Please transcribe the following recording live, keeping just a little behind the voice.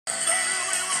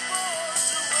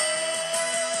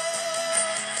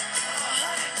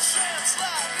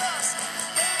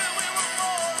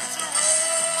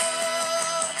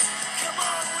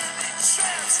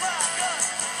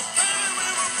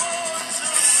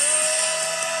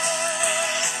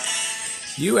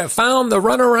You have found the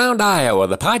Run Around Iowa,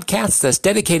 the podcast that's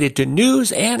dedicated to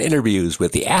news and interviews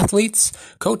with the athletes,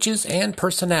 coaches, and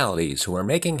personalities who are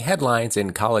making headlines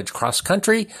in college cross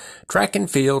country, track and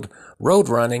field, road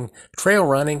running, trail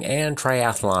running, and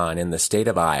triathlon in the state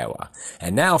of Iowa.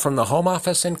 And now from the home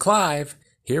office in Clive,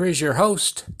 here is your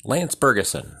host, Lance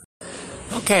Bergeson.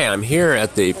 Okay, I'm here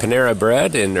at the Panera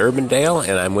Bread in Urbandale,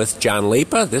 and I'm with John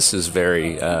Liepa. This is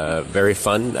very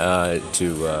fun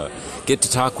to get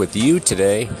to talk with you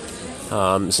today,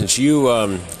 since you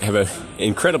have an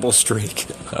incredible streak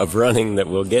of running that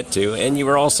we'll get to, and you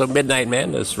were also Midnight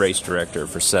Madness race director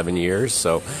for 7 years.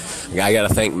 So I got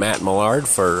to thank Matt Millard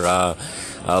for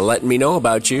letting me know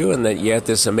about you and that you had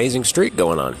this amazing streak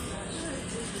going on.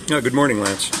 Good morning,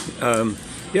 Lance.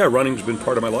 Running's been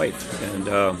part of my life,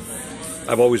 and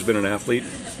I've always been an athlete,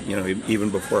 even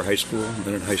before high school. I've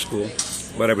been in high school,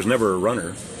 but I was never a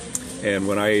runner. And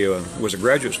when I was a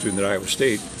graduate student at Iowa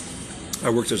State, I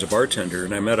worked as a bartender,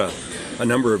 and I met a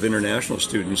number of international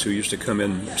students who used to come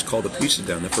in. It's called the Pizza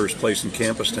Den, the first place in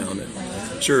campus town that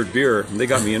served beer, and they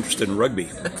got me interested in rugby.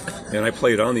 And I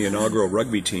played on the inaugural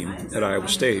rugby team at Iowa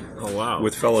State. Oh, wow.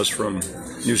 With fellas from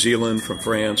New Zealand, from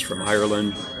France, from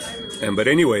Ireland. But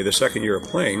anyway, the second year of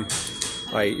playing,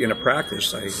 in a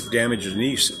practice, I damaged a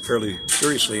knee fairly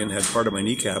seriously and had part of my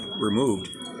kneecap removed.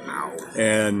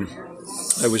 And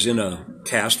I was in a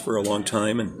cast for a long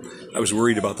time, and I was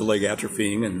worried about the leg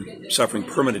atrophying and suffering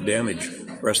permanent damage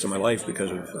the rest of my life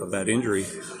because of that injury.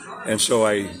 And so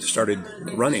I started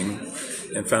running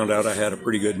and found out I had a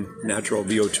pretty good natural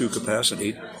VO2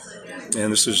 capacity.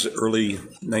 And this is early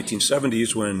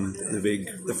 1970s when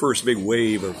the first big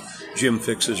wave of gym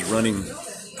fixes running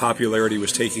popularity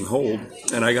was taking hold,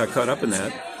 and I got caught up in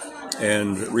that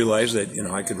and realized that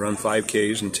I could run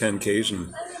 5Ks and 10Ks,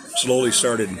 and slowly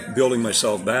started building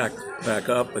myself back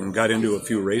up, and got into a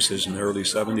few races in the early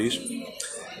 70s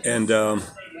and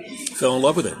fell in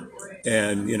love with it.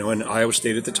 And in Iowa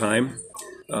State at the time,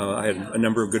 I had a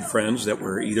number of good friends that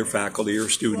were either faculty or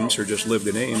students or just lived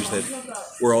in Ames that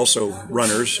were also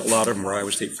runners. A lot of them were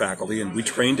Iowa State faculty, and we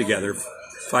trained together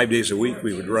 5 days a week.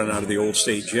 We would run out of the old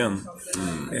state gym.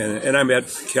 And I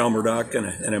met Cal Murdoch,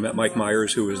 and I met Mike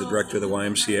Myers, who was the director of the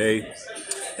YMCA.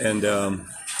 And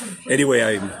anyway,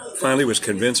 I finally was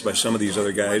convinced by some of these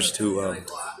other guys to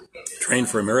train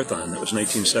for a marathon. That was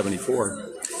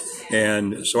 1974.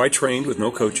 And so I trained with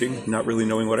no coaching, not really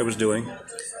knowing what I was doing.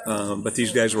 But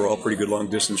these guys were all pretty good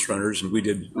long-distance runners, and we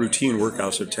did routine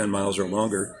workouts of 10 miles or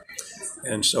longer.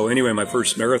 And so anyway, my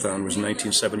first marathon was in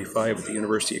 1975 at the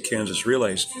University of Kansas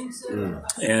Relays.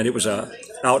 And it was a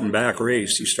out and back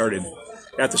race. You started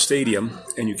at the stadium,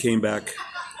 and you came back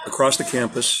across the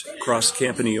campus, across the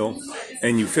Campanile,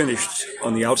 and you finished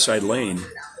on the outside lane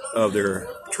of their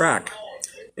track.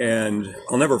 And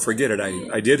I'll never forget it.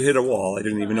 I did hit a wall. I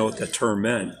didn't even know what that term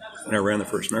meant when I ran the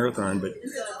first marathon, but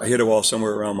I hit a wall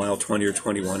somewhere around mile 20 or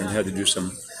 21 and had to do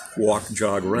some walk,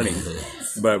 jog, running.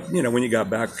 But, when you got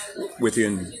back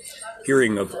within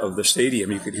hearing of the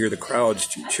stadium, you could hear the crowds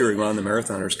cheering on the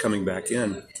marathoners coming back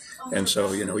in. And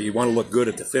so, you want to look good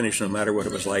at the finish no matter what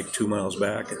it was like 2 miles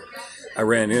back. And I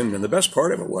ran in, and the best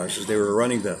part of it was they were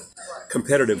running the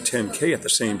competitive 10K at the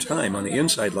same time on the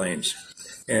inside lanes.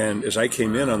 And as I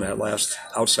came in on that last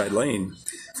outside lane,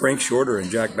 Frank Shorter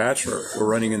and Jack Batchelor were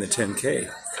running in the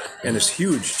 10K. And this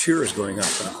huge cheer is going up.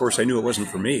 And of course, I knew it wasn't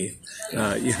for me,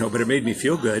 but it made me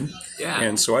feel good. Yeah.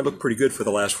 And so I looked pretty good for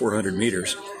the last 400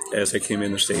 meters as I came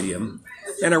in the stadium.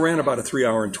 And I ran about a 3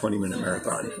 hour and 20-minute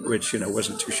marathon, which,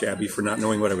 wasn't too shabby for not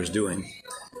knowing what I was doing.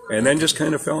 And then just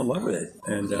kind of fell in love with it.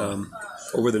 And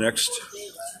over the next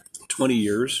 20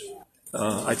 years,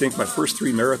 I think my first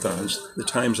 3 marathons, the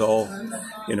times all,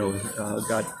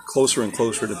 got closer and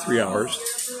closer to 3 hours.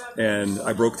 And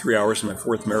I broke 3 hours in my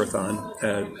 4th marathon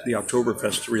at the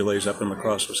Oktoberfest relays up in La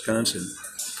Crosse, Wisconsin.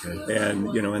 Okay. And,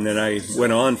 and then I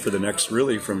went on for the next,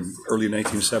 really from early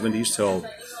 1970s till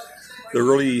the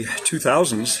early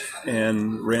 2000s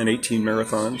and ran 18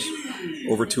 marathons,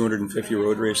 over 250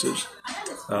 road races.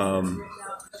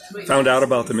 Found out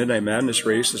about the Midnight Madness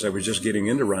race as I was just getting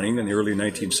into running in the early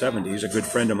 1970s. A good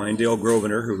friend of mine, Dale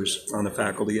Grosvenor, who was on the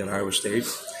faculty at Iowa State,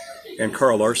 and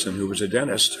Carl Larson, who was a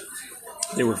dentist.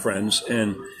 They were friends,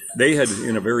 and they had,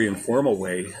 in a very informal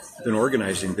way, been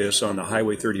organizing this on the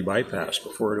Highway 30 bypass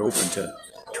before it opened to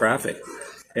traffic.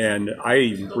 And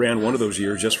I ran one of those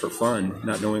years just for fun,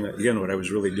 not knowing, again, what I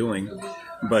was really doing,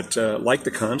 but liked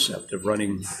the concept of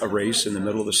running a race in the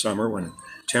middle of the summer when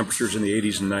temperatures in the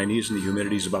 80s and 90s and the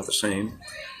humidity is about the same.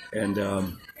 And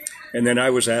then I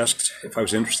was asked if I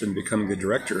was interested in becoming the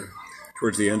director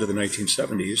towards the end of the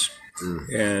 1970s.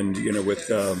 And, with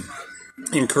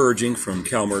encouraging from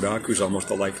Cal Murdoch, who's almost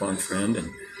a lifelong friend,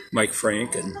 and Mike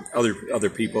Frank and other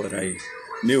people that I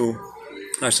knew.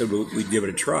 I said, well, we'd give it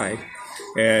a try.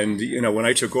 And, when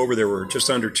I took over, there were just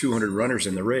under 200 runners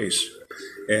in the race.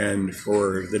 And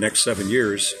for the next 7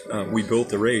 years, we built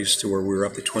the race to where we were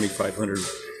up to 2,500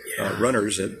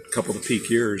 runners at a couple of the peak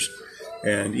years.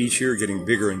 And each year getting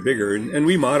bigger and bigger. And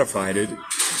we modified it.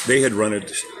 They had run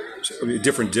it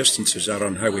different distances out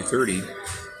on Highway 30.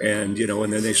 And,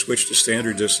 and then they switched to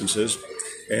standard distances.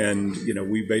 And,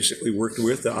 we basically worked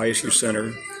with the ISU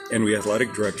Center and the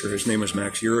athletic director. His name was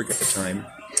Max Urick at the time.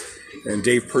 And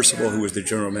Dave Percival, who was the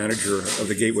general manager of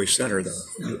the Gateway Center,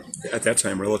 at that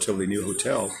time relatively new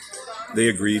hotel, they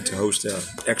agreed to host an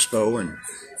expo.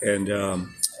 And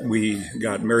we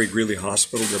got Mary Greeley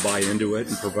Hospital to buy into it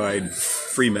and provide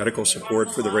free medical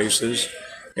support for the races.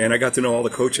 And I got to know all the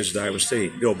coaches at Iowa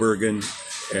State, Bill Bergen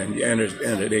and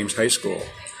at Ames High School.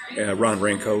 Ron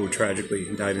Renko, who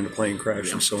tragically died in a plane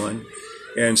crash, and so on.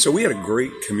 And so we had a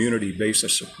great community base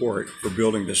of support for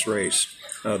building this race,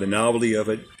 the novelty of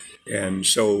it. And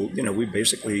so, we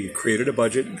basically created a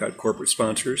budget, got corporate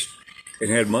sponsors, and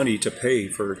had money to pay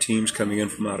for teams coming in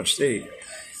from out of state.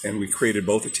 And we created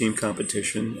both a team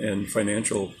competition and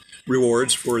financial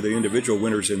rewards for the individual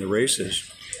winners in the races.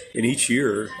 And each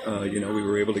year, we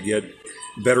were able to get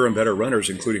better and better runners,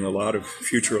 including a lot of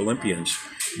future Olympians.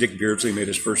 Dick Beardsley made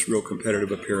his first real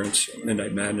competitive appearance,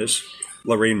 Midnight Madness.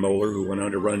 Lorraine Moeller, who went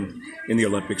on to run in the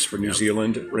Olympics for New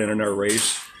Zealand, ran in our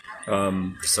race.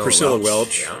 Priscilla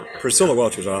Welch. Yeah. Priscilla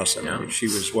Welch was awesome. Yeah. I mean,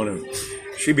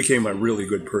 she became a really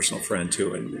good personal friend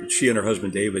too. And she and her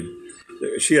husband David,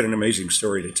 she had an amazing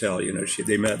story to tell.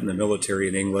 They met in the military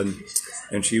in England,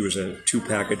 and she was a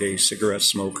 2-pack-a-day cigarette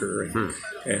smoker.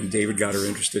 And David got her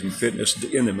interested in fitness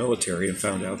in the military and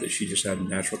found out that she just had a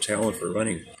natural talent for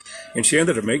running. And she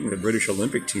ended up making the British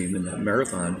Olympic team in that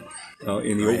marathon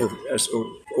in the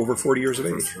over 40 years of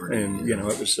age. And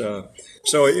it was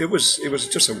so it was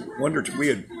just a wonder. We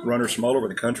had runners from all over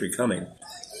the country coming,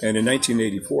 and in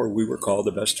 1984 we were called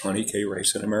the best 20K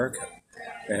race in America.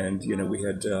 And we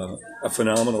had a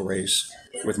phenomenal race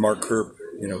with Mark Kerp,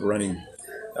 running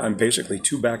on basically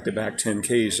 2 back-to-back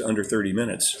 10Ks under 30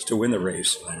 minutes to win the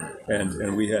race.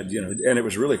 And we had, and it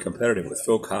was really competitive with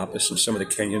Phil Coppice and some of the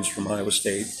Kenyans from Iowa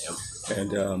State.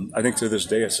 And I think to this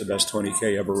day it's the best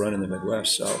 20K ever run in the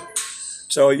Midwest.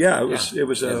 So yeah, it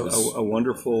was a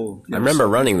wonderful. I remember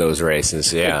running those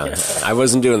races. Yeah, I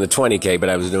wasn't doing the 20K, but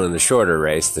I was doing the shorter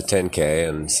race, the 10K,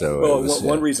 and so. Well,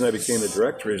 one reason I became the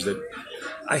director is that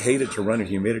I hated to run in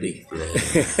humidity.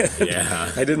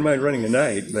 Yeah. I didn't mind running at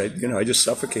night, but I just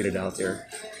suffocated out there.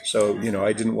 So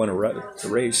I didn't want to run the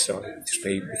race, so I just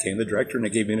became the director, and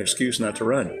it gave me an excuse not to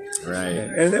run. Right.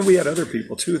 And then we had other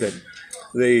people too that.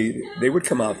 They would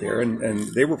come out there and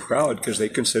they were proud because they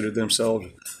considered themselves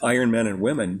Iron men and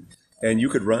women. And you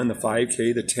could run the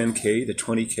 5K, the 10K, the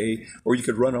 20K, or you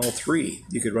could run all three.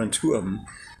 You could run 2 of them.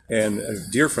 And a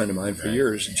dear friend of mine for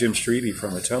years, Jim Strebe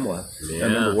from Ottumwa, I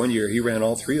remember one year he ran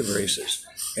all 3 of the races.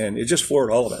 And it just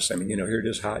floored all of us. I mean, here it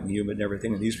is hot and humid and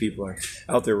everything, and these people are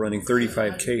out there running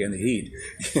 35K in the heat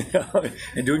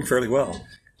and doing fairly well.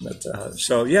 But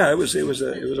so yeah, it was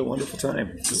a wonderful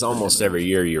time. Because almost every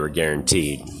year you were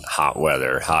guaranteed hot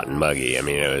weather, hot and muggy. I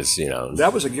mean, it was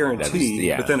that was a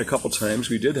guarantee. But then a couple times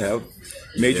we did have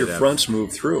major fronts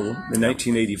move through. In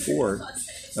 1984,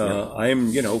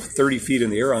 I'm 30 feet in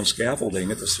the air on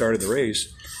scaffolding at the start of the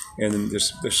race, and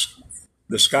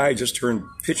the sky just turned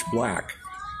pitch black.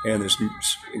 And this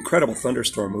incredible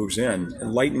thunderstorm moves in,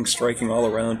 and lightning striking all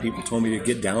around. People told me to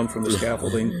get down from the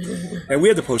scaffolding, and we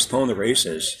had to postpone the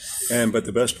races. But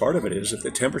the best part of it is that the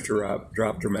temperature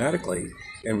dropped dramatically,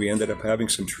 and we ended up having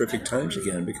some terrific times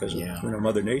again because of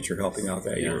Mother Nature helping out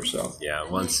that year. So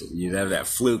once you'd have that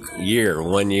fluke year,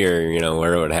 1 year,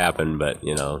 where it would happen, but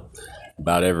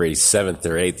about every 7th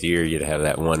or 8th year you'd have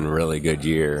that one really good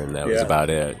year, and that was about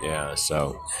it. Yeah,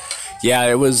 so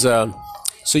it was.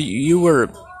 So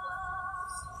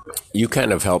you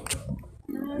kind of helped.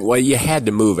 Well, you had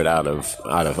to move it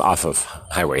off of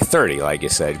Highway 30, like you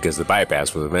said, because the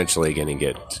bypass was eventually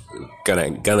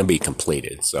gonna be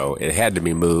completed. So it had to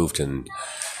be moved, and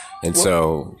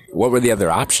so what were the other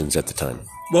options at the time?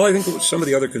 Well, I think some of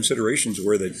the other considerations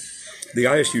were that the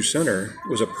ISU Center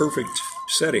was a perfect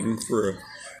setting for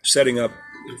setting up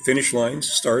finish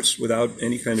lines, starts without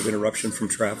any kind of interruption from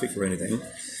traffic or anything.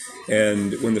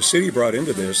 And when the city brought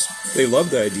into this, they loved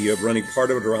the idea of running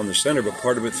part of it around the center, but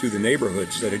part of it through the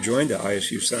neighborhoods that adjoined the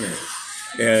ISU Center.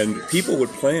 And people would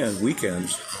plan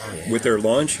weekends with their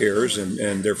lawn chairs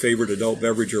and their favorite adult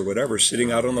beverage or whatever,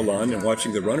 sitting out on the lawn and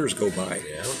watching the runners go by.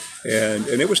 And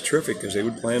it was terrific because they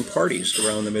would plan parties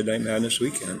around the Midnight Madness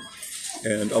weekend.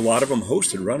 And a lot of them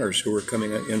hosted runners who were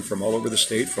coming in from all over the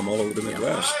state, from all over the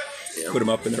Midwest, put them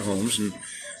up in their homes. And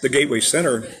the Gateway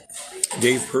Center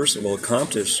gave Percival,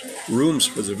 Comptus, rooms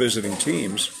for the visiting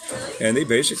teams, and they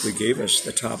basically gave us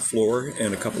the top floor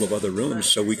and a couple of other rooms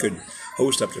so we could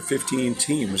host up to 15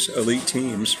 teams, elite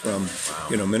teams from,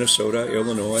 Minnesota,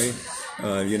 Illinois.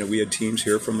 We had teams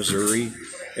here from Missouri,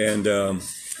 and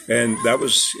that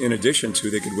was in addition to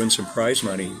they could win some prize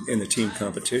money in the team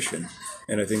competition,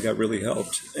 and I think that really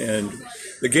helped. And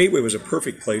the Gateway was a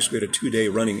perfect place. We had a 2-day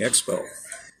running expo.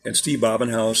 And Steve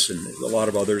Bobenhouse and a lot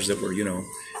of others that were,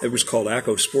 it was called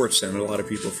ACO Sports then. A lot of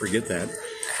people forget that.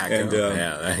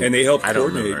 And they helped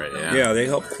coordinate. They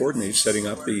helped coordinate setting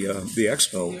up the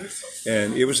expo.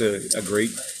 And it was a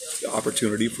great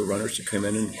opportunity for runners to come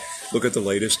in and look at the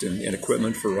latest in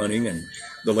equipment for running and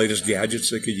the latest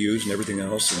gadgets they could use and everything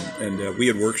else. And we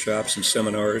had workshops and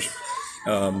seminars.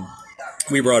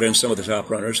 We brought in some of the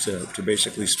top runners to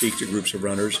basically speak to groups of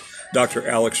runners. Dr.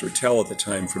 Alex Rattel at the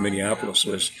time from Minneapolis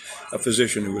was a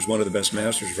physician who was one of the best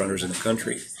masters runners in the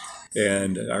country.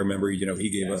 And I remember, he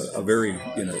gave a very,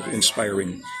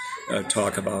 inspiring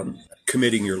talk about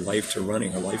committing your life to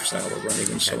running, a lifestyle of running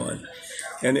and so on.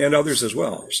 And others as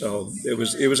well. So it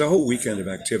was a whole weekend of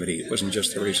activity. It wasn't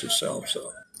just the race itself.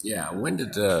 So. Yeah, when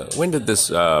did this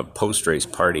post-race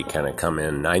party kind of come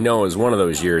in? I know it was one of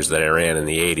those years that I ran in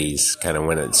the 80s, kind of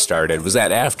when it started. Was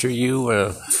that after you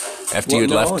had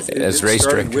left as race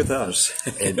director? It started with us.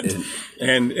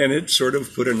 and it sort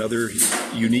of put another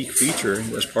unique feature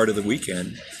as part of the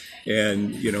weekend.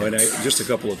 And, and just a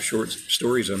couple of short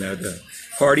stories on that. The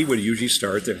party would usually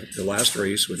start, the last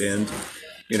race would end.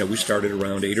 We started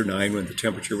around 8 or 9 when the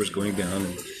temperature was going down,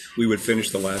 and we would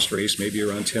finish the last race maybe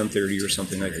around 10:30 or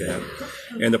something like that.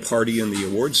 And the party and the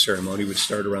awards ceremony would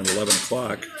start around 11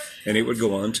 o'clock, and it would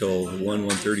go on till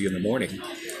 1:30 in the morning.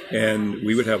 And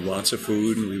we would have lots of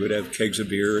food, and we would have kegs of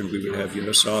beer, and we would have,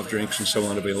 soft drinks and so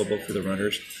on available for the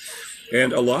runners.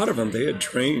 And a lot of them, they had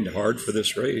trained hard for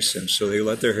this race, and so they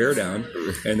let their hair down,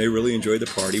 and they really enjoyed the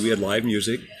party. We had live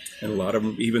music, and a lot of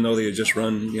them, even though they had just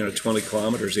run, 20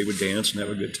 kilometers, they would dance and have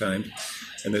a good time.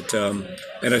 And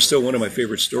and I still, one of my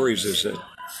favorite stories is that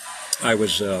I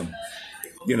was,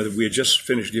 we had just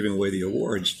finished giving away the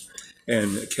awards,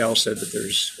 and Cal said that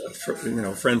there's a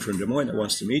friend from Des Moines that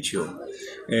wants to meet you.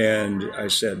 And I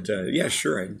said, yeah,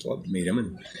 sure, I'd love to meet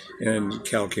him. And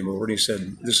Cal came over and he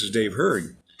said, this is Dave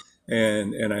Hurd.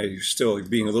 And I, still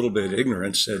being a little bit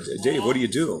ignorant, said, Dave, what do you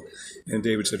do? And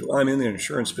David said, well, I'm in the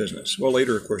insurance business. Well,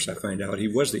 later, of course, I find out he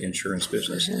was the insurance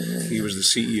business. He was the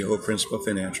CEO of Principal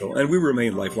Financial, and we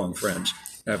remained lifelong friends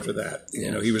after that.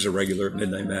 He was a regular at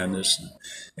Midnight Madness,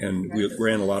 and we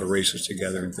ran a lot of races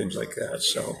together and things like that.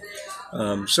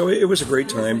 So it was a great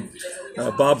time.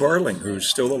 Bob Barling, who's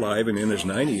still alive and in his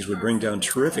 90s, would bring down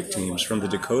terrific teams from the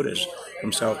Dakotas,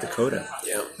 from South Dakota.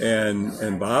 Yeah.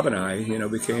 And Bob and I,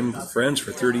 became friends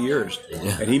for 30 years.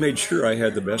 Yeah. And he made sure I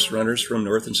had the best runners from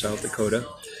North and South Dakota,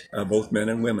 both men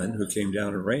and women, who came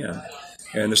down and ran.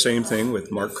 And the same thing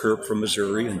with Mark Kerp from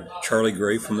Missouri and Charlie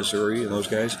Gray from Missouri and those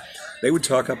guys. They would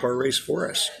talk up our race for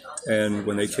us. And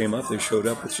when they came up, they showed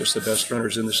up with just the best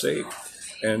runners in the state.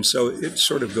 And so it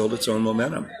sort of built its own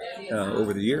momentum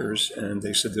over the years. And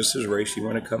they said, this is a race you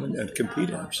want to come and compete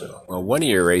in. So, well, one of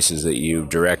your races that you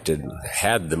directed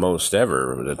had the most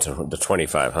ever, the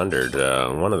 2,500,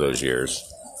 one of those years.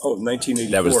 Oh,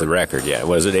 1984. That was the record, yeah.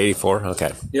 Was it 84?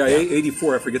 Okay. Yeah,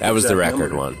 84. I forget. That was the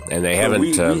record one, and they haven't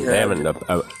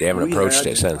approached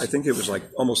it since. I think it was like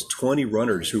almost 20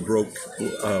 runners who broke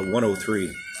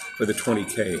 103 for the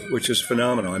 20K, which is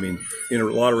phenomenal. I mean, in a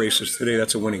lot of races today,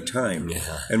 that's a winning time.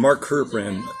 Yeah. And Mark Kerp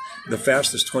ran the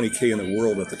fastest 20K in the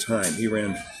world at the time. He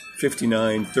ran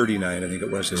 59:39, I think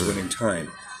it was his winning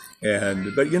time.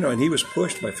 But he was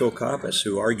pushed by Phil Koppes,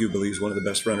 who arguably is one of the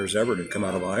best runners ever to come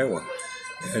out of Iowa.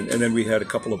 And then we had a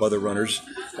couple of other runners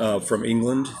from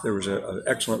England. There was an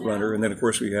excellent runner. And then, of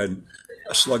course, we had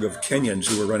a slug of Kenyans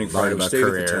who were running for Iowa State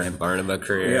at the time. Barnabas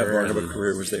Career. Yeah, Barnabas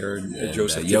Career was there. And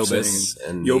Joseph Yobis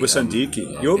and Yobis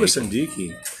Ndiki. Yobis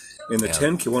Ndiki in the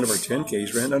 10K, one of our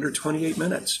 10Ks, ran under 28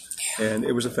 minutes. And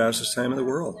it was the fastest time in the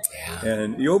world. Yeah.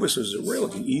 And Yobis was a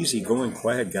really easy-going,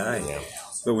 quiet guy. Yeah.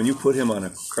 But when you put him on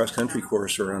a cross-country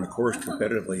course or on a course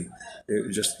competitively, it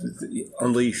was just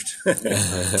unleashed. I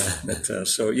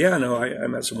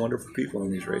met some wonderful people in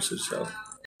these races.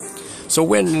 So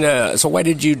why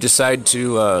did you decide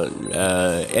to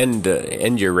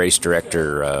end your race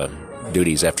director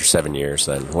duties after 7 years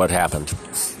then? What happened?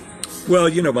 Well,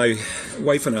 my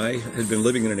wife and I had been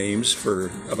living in Ames for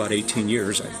about 18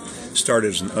 years. I started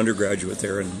as an undergraduate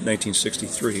there in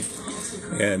 1963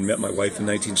 and met my wife in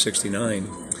 1969.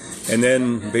 And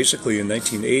then basically in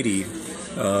 1980,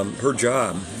 her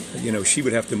job, she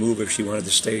would have to move if she wanted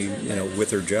to stay, with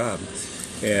her job.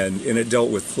 And it dealt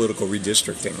with political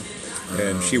redistricting.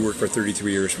 And she worked for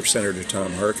 33 years for Senator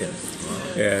Tom Harkin.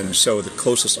 And so the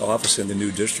closest office in the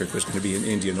new district was going to be in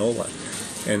Indianola.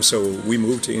 And so we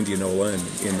moved to Indianola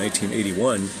in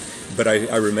 1981, but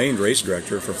I remained race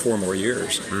director for 4 more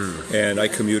years. And I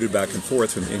commuted back and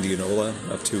forth from Indianola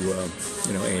up to,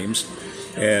 Ames,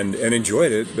 and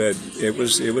enjoyed it, but it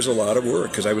was a lot of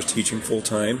work because I was teaching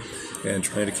full-time and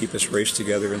trying to keep this race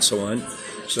together and so on.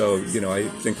 So, I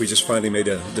think we just finally made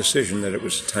a decision that it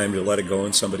was time to let it go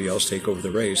and somebody else take over the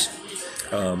race.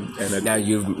 Now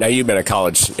you've been a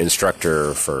college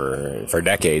instructor for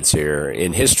decades here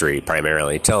in history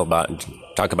primarily. Talk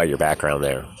about your background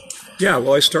there. Yeah,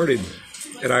 well, I started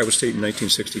at Iowa State in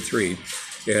 1963,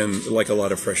 and like a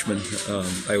lot of freshmen,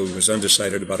 I was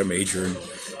undecided about a major and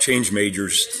changed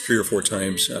majors 3 or 4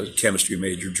 times. I was a chemistry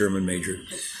major, German major,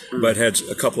 but had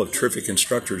a couple of terrific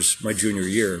instructors my junior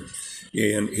year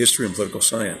in history and political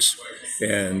science.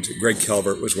 And Greg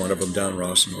Calvert was one of them, Don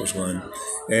Rawson was one.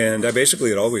 And I basically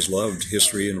had always loved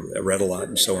history and read a lot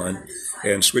and so on,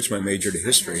 and switched my major to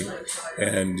history,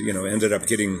 and ended up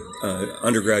getting an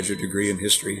undergraduate degree in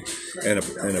history and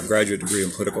a graduate degree in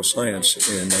political science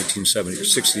in 1970.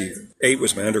 68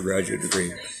 was my undergraduate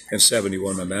degree, and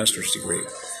 71 my master's degree.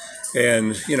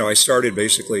 And I started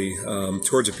basically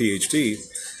towards a PhD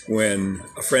when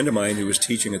a friend of mine who was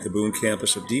teaching at the Boone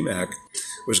campus of DMAC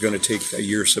was going to take a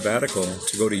year sabbatical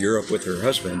to go to Europe with her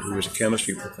husband, who was a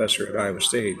chemistry professor at Iowa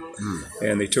State.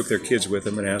 And they took their kids with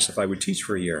them and asked if I would teach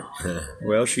for a year.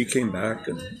 Well, she came back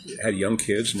and had young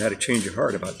kids and had a change of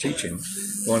heart about teaching,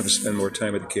 wanted to spend more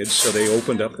time with the kids, so they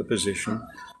opened up the position.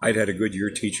 I'd had a good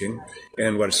year teaching,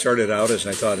 and what started out as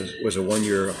I thought was a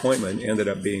 1-year appointment ended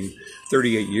up being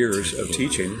 38 years of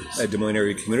teaching at Des Moines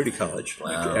Area Community College.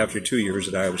 Wow. After 2 years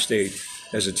at Iowa State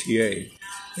as a TA.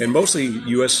 And mostly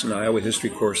U.S. and Iowa history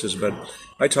courses, but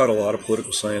I taught a lot of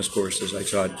political science courses. I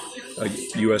taught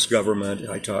U.S. government.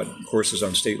 I taught courses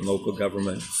on state and local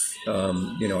government.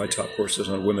 I taught courses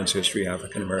on women's history,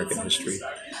 African American history.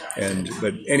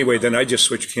 But anyway, then I just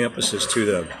switched campuses to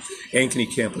the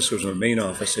Ankeny campus, which was my main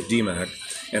office at DMAC,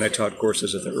 and I taught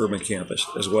courses at the urban campus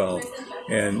as well,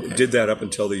 and did that up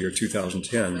until the year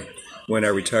 2010. When I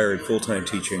retired full-time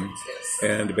teaching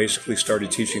and basically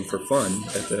started teaching for fun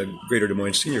at the Greater Des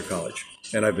Moines Senior College.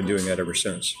 And I've been doing that ever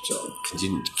since. So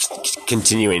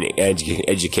continuing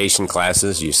education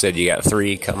classes, you said you got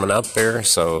 3 coming up there.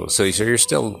 So you're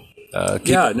still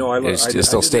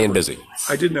still staying busy.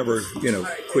 I did never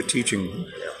quit teaching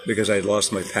because I had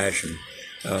lost my passion.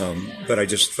 But I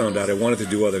just found out I wanted to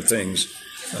do other things.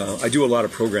 I do a lot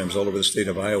of programs all over the state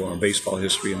of Iowa on baseball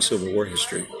history and Civil War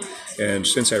history. And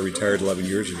since I retired 11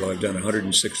 years ago, I've done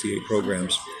 168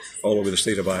 programs all over the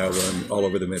state of Iowa and all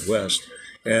over the Midwest.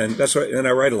 And that's why, and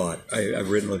I write a lot. I've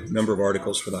written a number of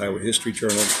articles for the Iowa History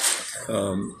Journal.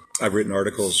 I've written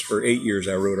articles for 8 years.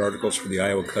 I wrote articles for the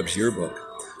Iowa Cubs yearbook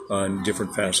on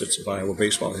different facets of Iowa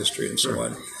baseball history and so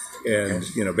on. And,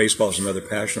 baseball is another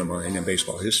passion of mine, and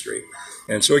baseball history.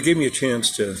 And so it gave me a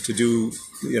chance to do,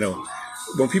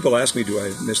 when people ask me, do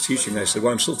I miss teaching, I said,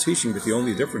 well, I'm still teaching, but the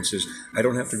only difference is I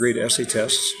don't have to grade essay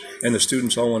tests, and the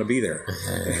students all want to be there.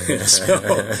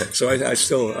 so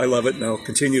I love it, and I'll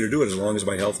continue to do it as long as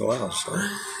my health allows. So.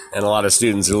 And a lot of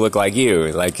students who look like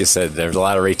you. Like you said, there's a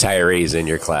lot of retirees in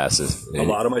your classes. A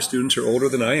lot of my students are older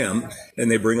than I am, and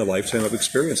they bring a lifetime of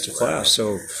experience to class.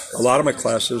 So a lot of my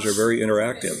classes are very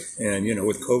interactive. And,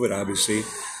 with COVID, obviously,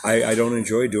 I don't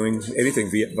enjoy doing anything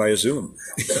via Zoom.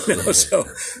 So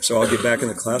I'll get back in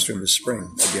the classroom this spring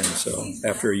again. So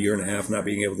after a year and a half not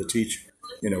being able to teach,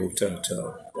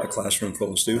 to a classroom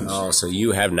full of students. Oh, so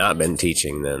you have not been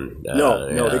teaching then? No,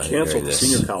 they canceled the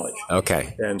senior college.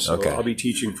 Okay. And so I'll be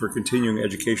teaching for continuing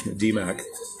education at DMAC,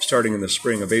 starting in the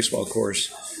spring, a baseball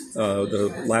course,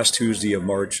 the last Tuesday of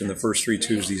March and the first 3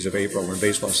 Tuesdays of April when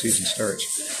baseball season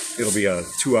starts. It'll be a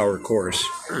 2-hour course,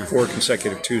 4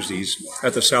 consecutive Tuesdays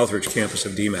at the Southridge campus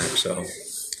of DMAC.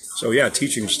 So yeah,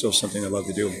 teaching is still something I love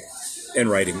to do,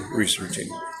 and writing, researching.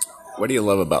 What do you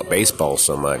love about baseball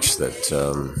so much?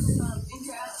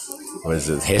 What is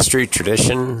it, history,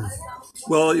 tradition?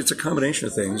 Well, it's a combination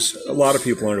of things. A lot of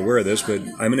people aren't aware of this, but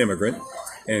I'm an immigrant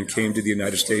and came to the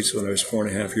United States when I was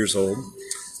 4.5 years old.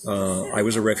 I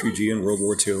was a refugee in World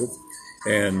War II,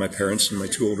 and my parents and my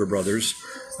 2 older brothers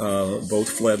Both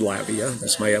fled Latvia.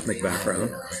 That's my ethnic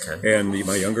background. Okay. And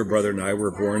my younger brother and I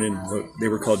were born in what they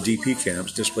were called DP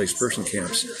camps, displaced person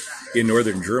camps, in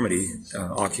northern Germany,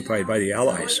 occupied by the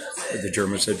Allies. The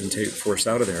Germans had been forced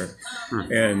out of there.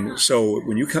 And so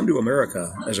when you come to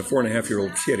America as a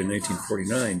 4.5-year-old kid in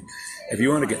 1949, if you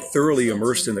want to get thoroughly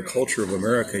immersed in the culture of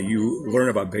America, you learn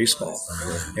about baseball.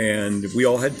 And we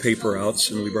all had paper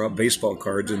outs, and we brought baseball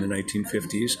cards in the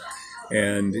 1950s.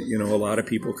 And, you know, a lot of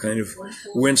people kind of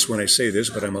wince when I say this,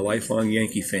 but I'm a lifelong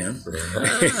Yankee fan.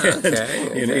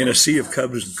 In a sea of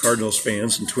Cubs and Cardinals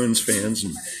fans and Twins fans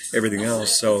and everything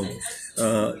else. So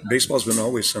baseball's been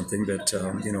always something that,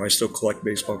 you know, I still collect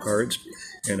baseball cards.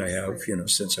 And I have, you know,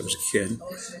 since I was a kid.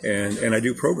 And I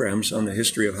do programs on the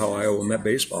history of how Iowa met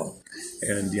baseball.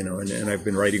 And, you know, and I've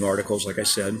been writing articles, like I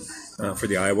said, for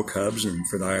the Iowa Cubs and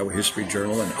for the Iowa History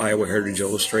Journal and Iowa Heritage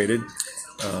Illustrated.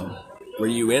 Were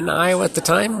you in Iowa at the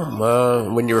time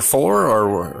when you were 4,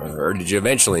 or did you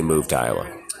eventually move to Iowa?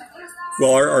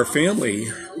 Well, our family,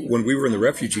 when we were in the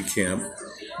refugee camp,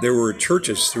 there were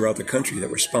churches throughout the country that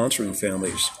were sponsoring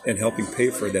families and helping pay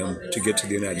for them to get to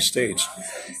the United States.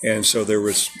 And so there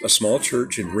was a small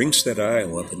church in Ringstead,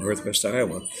 Iowa, up in northwest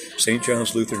Iowa, St.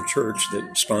 John's Lutheran Church,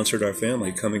 that sponsored our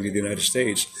family coming to the United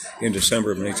States in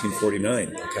December of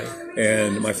 1949. Okay.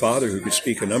 And my father, who could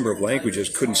speak a number of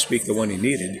languages, couldn't speak the one he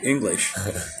needed, English.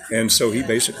 And so he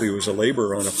basically was a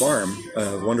laborer on a farm,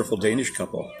 a wonderful Danish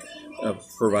couple.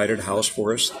 Provided a house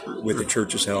for us with the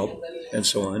church's help and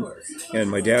so on.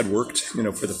 And my dad worked, you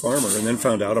know, for the farmer, and then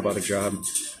found out about a job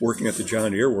working at the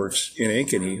John Deere Works in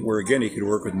Ankeny, where again he could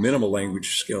work with minimal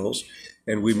language skills.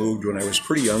 And we moved when I was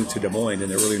pretty young to Des Moines in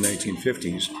the early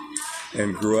 1950s,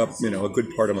 and grew up, you know, a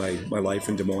good part of my life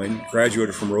in Des Moines.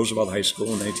 Graduated from Roosevelt High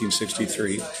School in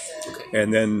 1963,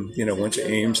 and then, you know, went to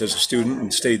Ames as a student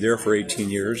and stayed there for 18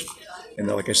 years. And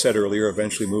then, like I said earlier,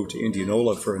 eventually moved to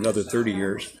Indianola for another 30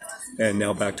 years. And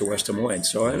now back to West Des Moines.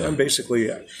 So I'm basically,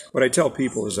 what I tell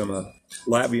people is I'm a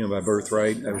Latvian by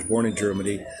birthright. I was born in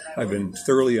Germany. I've been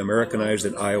thoroughly Americanized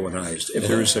and Iowanized, if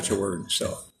there is such a word.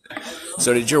 So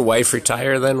did your wife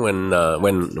retire then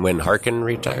when Harkin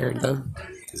retired then?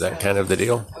 Is that kind of the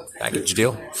deal? Package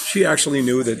deal? She actually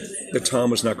knew that Tom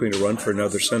was not going to run for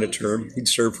another Senate term. He'd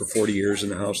served for 40 years in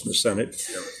the House and the Senate.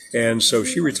 And so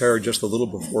she retired just a little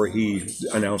before he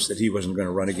announced that he wasn't going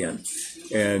to run again.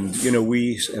 And, you know,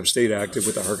 we have stayed active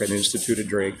with the Harkin Institute at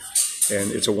Drake,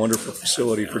 and it's a wonderful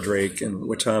facility for Drake and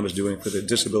what Tom is doing for the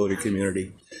disability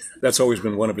community. That's always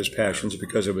been one of his passions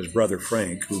because of his brother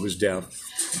Frank, who was deaf.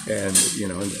 And, you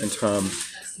know, and Tom,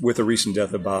 with the recent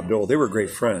death of Bob Dole, they were great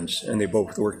friends, and they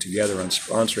both worked together on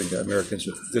sponsoring the Americans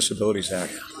with Disabilities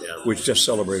Act, which just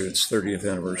celebrated its 30th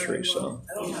anniversary. So,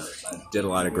 did a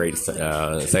lot of great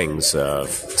things,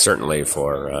 certainly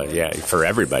for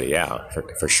everybody,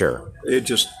 for sure. It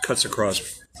just cuts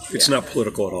across. It's not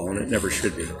political at all, and it never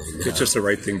should be. It's just the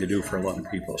right thing to do for a lot of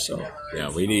people. So,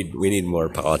 yeah, we need more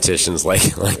politicians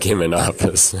like him in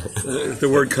office. The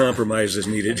word compromise is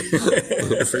needed.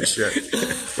 For sure.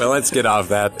 Well, let's get off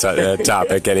that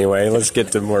topic anyway. Let's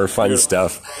get to more fun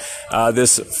stuff.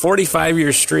 This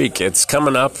 45-year streak, it's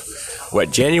coming up,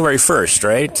 January 1st,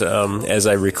 right? As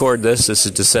I record this is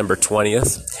December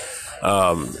 20th.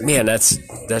 Man, that's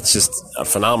just a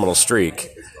phenomenal streak.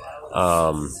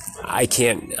 I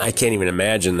can't even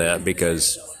imagine that,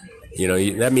 because, you know,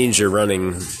 that means you're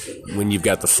running when you've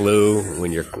got the flu,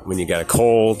 when you got a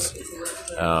cold.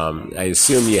 I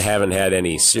assume you haven't had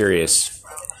any serious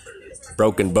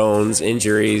broken bones,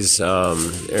 injuries.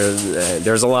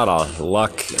 There's a lot of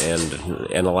luck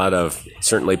and a lot of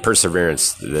certainly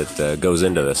perseverance that goes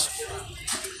into this.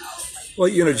 Well,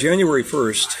 you know, January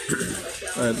 1st,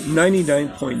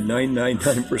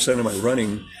 99.999% of my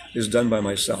running is done by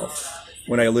myself.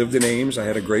 When I lived in Ames, I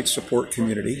had a great support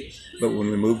community, but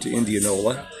when we moved to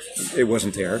Indianola, it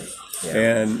wasn't there.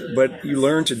 Yeah. But you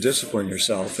learn to discipline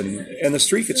yourself, and the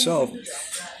streak itself.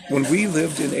 When we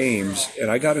lived in Ames and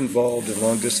I got involved in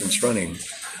long-distance running,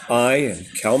 I and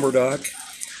Cal Murdoch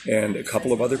and a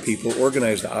couple of other people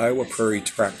organized the Iowa Prairie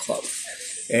Track Club.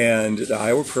 And the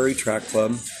Iowa Prairie Track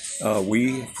Club,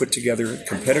 we put together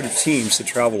competitive teams to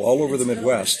travel all over the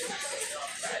Midwest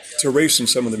to race in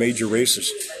some of the major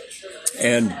races.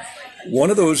 And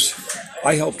one of those,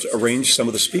 I helped arrange some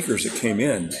of the speakers that came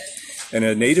in. And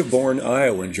a native-born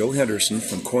Iowan, Joe Henderson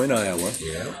from Coyne, Iowa,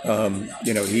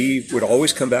 you know, he would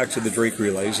always come back to the Drake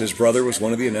Relays. His brother was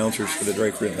one of the announcers for the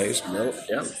Drake Relays.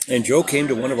 And Joe came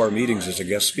to one of our meetings as a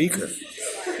guest speaker.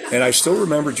 And I still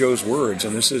remember Joe's words,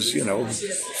 and this is, you know,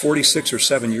 46 or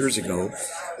 7 years ago.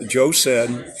 Joe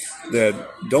said that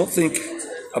don't think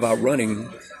about running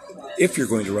if you're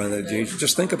going to run that day,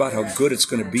 just think about how good it's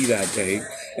going to be that day.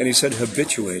 And he said,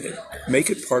 habituate it. Make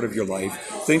it part of your life.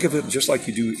 Think of it just like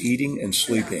you do eating and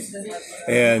sleeping.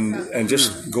 And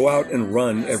just go out and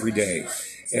run every day.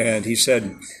 And he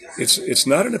said, it's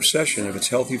not an obsession if it's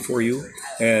healthy for you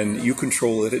and you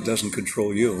control it. It doesn't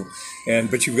control you.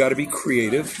 But you've got to be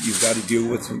creative. You've got to deal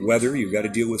with weather. You've got to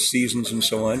deal with seasons and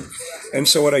so on. And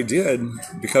so what I did,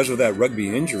 because of that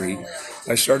rugby injury,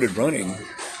 I started running.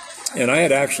 And I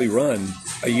had actually run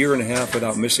a year and a half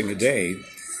without missing a day.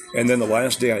 And then the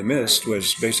last day I missed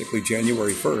was basically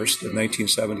January 1st of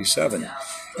 1977.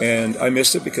 And I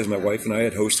missed it because my wife and I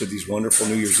had hosted these wonderful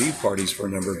New Year's Eve parties for a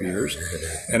number of years.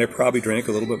 And I probably drank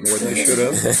a little bit more than I should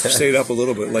have, stayed up a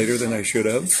little bit later than I should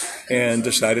have, and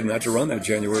decided not to run that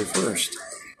January 1st.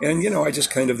 And, I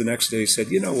just kind of the next day said,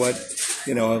 you know what,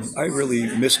 I really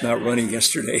missed not running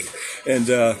yesterday. And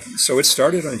so it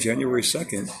started on January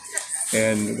 2nd.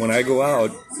 And when I go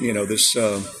out, this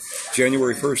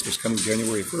January 1st, this coming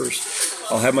January 1st,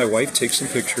 I'll have my wife take some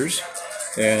pictures.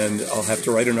 And I'll have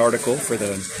to write an article for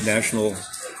the National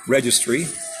Registry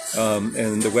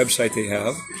and the website they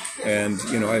have. And,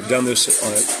 I've done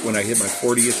this when I hit my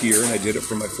 40th year, and I did it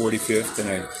for my 45th. And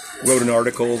I wrote an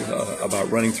article about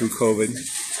running through COVID.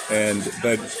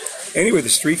 But anyway, the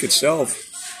streak itself,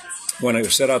 when I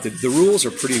set out, the rules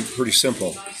are pretty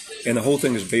simple. And the whole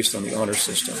thing is based on the honor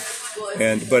system.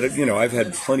 But I've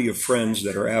had plenty of friends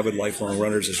that are avid lifelong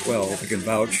runners as well. I can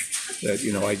vouch that,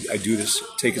 I do this,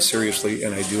 take it seriously,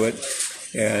 and I do it.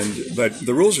 But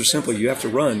the rules are simple. You have to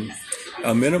run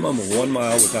a minimum of 1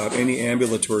 mile without any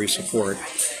ambulatory support,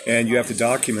 and you have to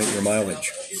document your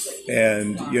mileage.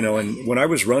 And when I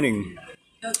was running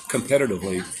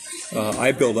competitively,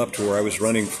 I built up to where I was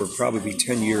running for probably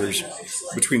 10 years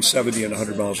between 70 and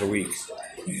 100 miles a week.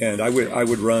 And I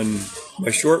would run,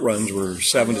 my short runs were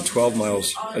 7 to 12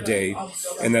 miles a day.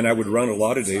 And then I would run a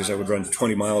lot of days. I would run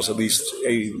 20 miles, at least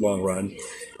a long run.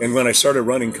 And when I started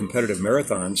running competitive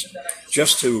marathons,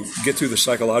 just to get through the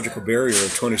psychological barrier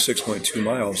of 26.2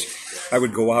 miles, I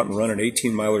would go out and run an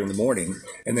 18-miler in the morning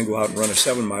and then go out and run a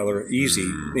 7-miler easy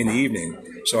in the evening.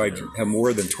 So I'd have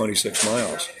more than 26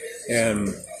 miles. And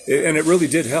it really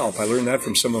did help. I learned that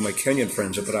from some of my Kenyan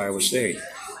friends up at Iowa State,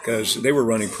 because they were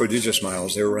running prodigious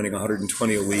miles. They were running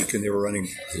 120 a week, and they were running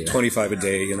 25 a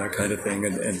day and that kind of thing.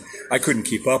 And I couldn't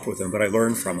keep up with them, but I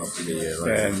learned from them.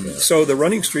 So the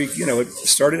running streak, it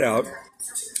started out,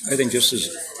 I think, just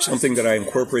as something that I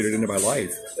incorporated into my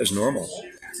life as normal.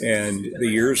 And the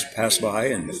years passed by,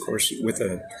 and of course, with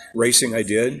the racing I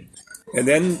did. And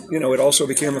then, it also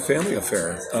became a family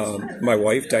affair. My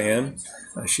wife, Diane,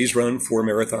 she's run 4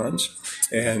 marathons,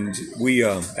 and we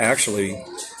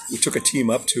took a team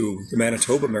up to the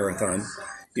Manitoba Marathon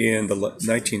in the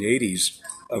 1980s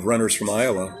of runners from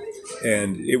Iowa,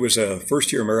 and it was a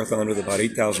first-year marathon with about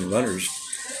 8,000 runners.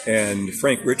 And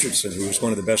Frank Richardson, who was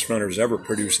one of the best runners ever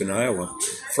produced in Iowa,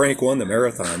 Frank won the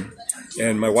marathon.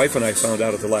 And my wife and I found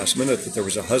out at the last minute that there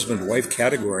was a husband-wife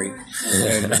category,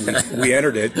 and we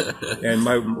entered it. And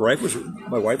my wife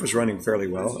was running fairly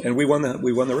well, and we won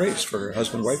the race for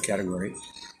husband-wife category.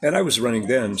 And I was running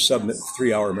then sub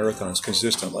 3-hour marathons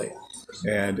consistently.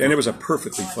 And it was a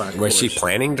perfectly flat course. Was she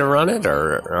planning to run it,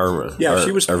 or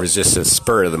she was, or was just a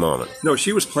spur of the moment? No,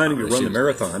 she was planning to run the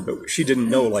marathon, but she didn't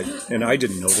know, and I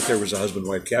didn't know that there was a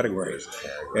husband-wife category.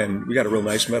 And we got a real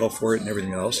nice medal for it and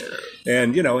everything else.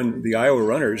 And, and the Iowa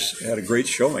runners had a great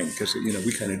showing because,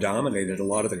 we kind of dominated a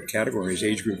lot of the categories,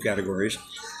 age group categories.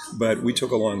 But we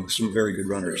took along some very good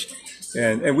runners.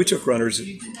 And we took runners.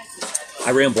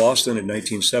 I ran Boston in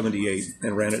 1978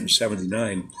 and ran it in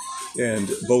 79. And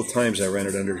both times I ran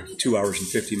it under 2 hours and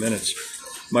 50 minutes.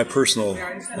 My personal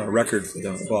record for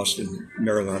the Boston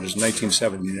Marathon is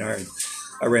 1979.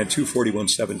 I ran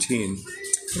 2:41:17.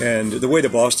 And the way the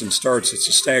Boston starts, it's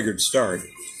a staggered start.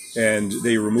 And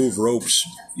they remove ropes.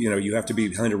 You have to be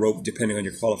behind a rope depending on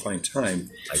your qualifying time.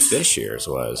 Like this year's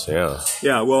was, yeah.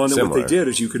 Yeah, well, and then what they did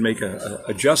is you could make an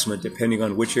adjustment depending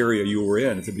on which area you were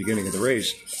in at the beginning of the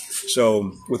race.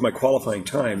 So with my qualifying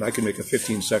time, I could make a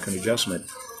 15-second adjustment.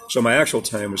 So my actual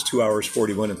time was 2 hours,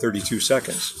 41 and 32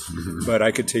 seconds, but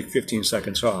I could take 15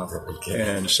 seconds off. Okay.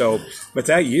 And so, but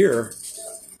that year,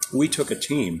 we took a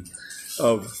team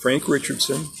of Frank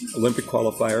Richardson, Olympic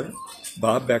qualifier,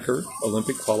 Bob Becker,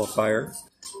 Olympic qualifier,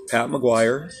 Pat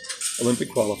McGuire, Olympic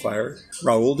qualifier,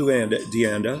 Raul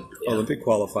Deanda, Olympic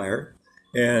qualifier,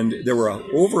 and there were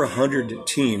over 100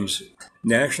 teams,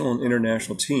 national and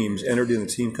international teams, entered in the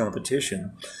team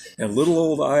competition. And little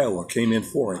old Iowa came in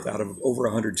fourth out of over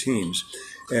 100 teams.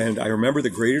 And I remember the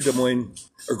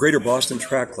Greater Boston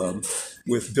Track Club,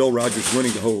 with Bill Rogers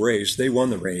winning the whole race. They won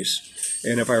the race.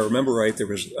 And if I remember right, there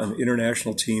was an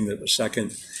international team that was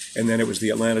second, and then it was the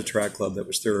Atlanta Track Club that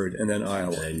was third, and then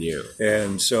Iowa. And you.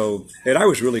 And so, and I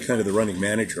was really kind of the running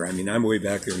manager. I mean, I'm way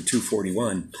back there in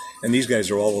 241, and these guys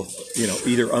are all,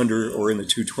 either under or in the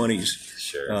 220s.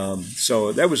 Sure.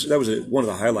 So that was one of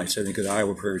the highlights, I think, of the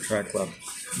Iowa Prairie Track Club,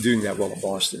 doing that well at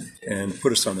Boston and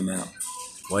put us on the map.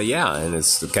 Well, yeah, and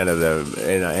it's kind of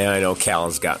and I know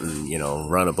Cal's gotten,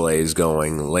 Run a Blaze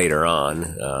going later on,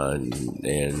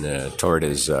 and toward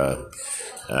his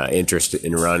interest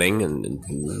in running, and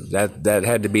that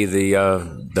had to be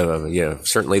the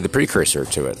certainly the precursor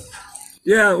to it.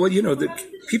 Yeah, well, the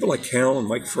people like Cal and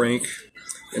Mike Frank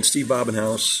and Steve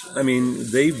Bobenhouse, I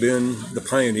mean, they've been the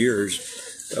pioneers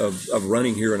of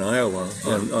running here in Iowa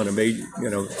on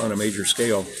a major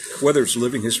scale, whether it's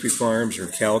Living History Farms or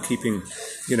Cal keeping,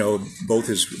 both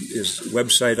his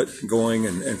website going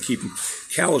and keeping.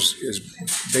 Cal is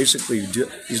basically,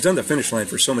 he's done the finish line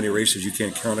for so many races you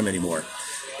can't count them anymore.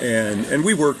 And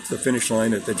we worked the finish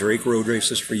line at the Drake Road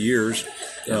races for years.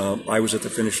 I was at the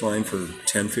finish line for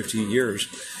 10, 15 years.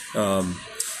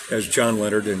 As John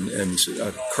Leonard and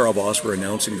Carl Voss were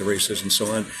announcing the races and so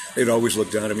on, they'd always look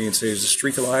down at me and say, "Is the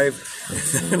streak alive?"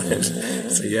 And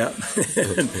I'd say, "Yeah."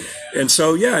 and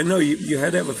so, yeah, no, you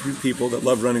had to have a few people that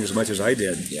loved running as much as I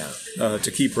did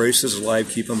to keep races alive,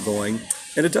 keep them going.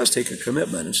 And it does take a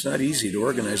commitment. It's not easy to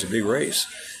organize a big race.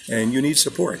 And you need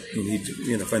support. You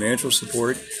need, financial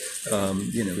support.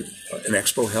 An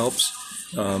expo helps.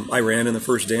 I ran in the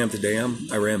first Dam to Dam.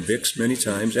 I ran Vicks many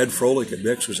times. Ed Froelich at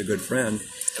Vicks was a good friend.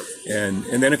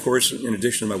 And then, of course, in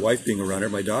addition to my wife being a runner,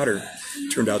 my daughter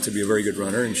turned out to be a very good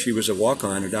runner, and she was a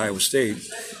walk-on at Iowa State,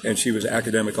 and she was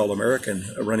academic All-American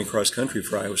running cross-country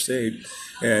for Iowa State,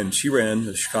 and she ran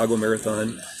the Chicago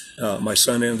Marathon. My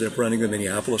son ended up running the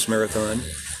Minneapolis Marathon,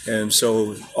 and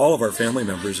so all of our family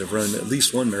members have run at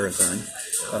least one marathon.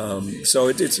 So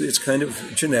it's kind of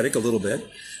genetic a little bit,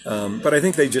 but I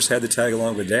think they just had to tag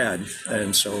along with Dad,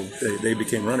 and so they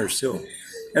became runners too.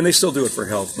 And they still do it for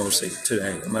health mostly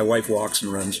today. My wife walks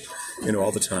and runs,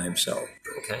 all the time. So,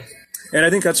 okay. And I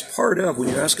think that's part of, when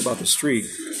you ask about the streak,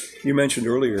 you mentioned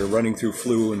earlier running through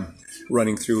flu and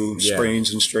running through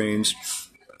sprains and strains.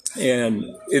 And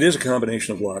it is a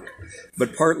combination of luck,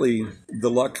 but partly the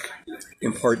luck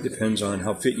in part depends on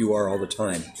how fit you are all the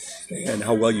time and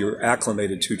how well you're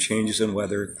acclimated to changes in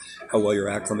weather, how well you're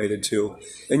acclimated to.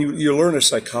 And you learn a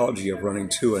psychology of running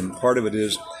too, and part of it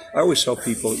is, I always tell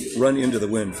people, run into the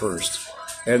wind first.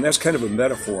 And that's kind of a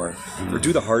metaphor for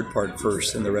do the hard part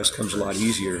first, and the rest comes a lot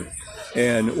easier.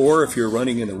 Or if you're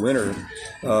running in the winter,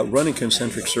 run in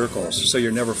concentric circles, so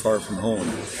you're never far from home,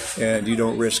 and you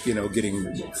don't risk,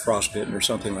 getting frostbitten or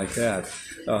something like that.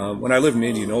 When I lived in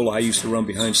Indianola, I used to run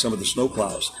behind some of the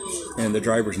snowplows, and the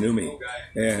drivers knew me.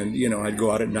 And, I'd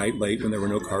go out at night late when there were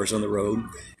no cars on the road,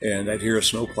 and I'd hear a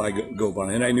snowplow go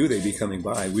by, and I knew they'd be coming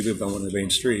by. We lived on one of the main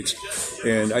streets,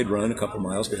 and I'd run a couple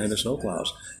miles behind the snowplows.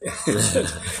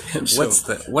 And so,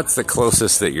 what's the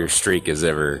closest that your streak has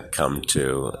ever come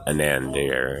to an end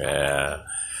here?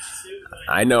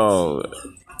 I know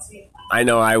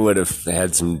I would have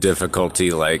had some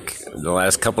difficulty, like the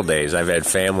last couple days. I've had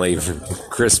family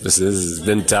Christmases. It's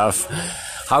been tough.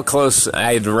 How close?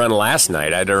 I had to run last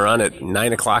night. I had to run at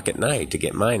 9 o'clock at night to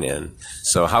get mine in.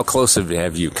 So how close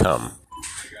have you come?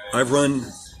 I've run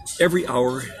every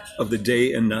hour of the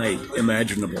day and night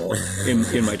imaginable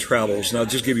in my travels. And I'll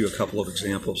just give you a couple of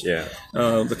examples. Yeah.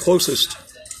 The closest,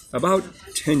 about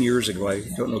 10 years ago, I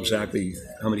don't know exactly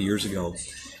how many years ago,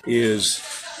 is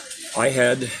I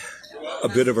had a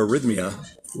bit of arrhythmia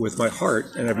with my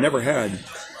heart, and I've never had,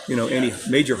 any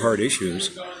major heart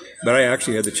issues, but I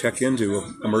actually had to check into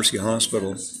a Mercy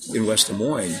hospital in West Des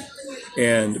Moines,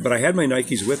 but I had my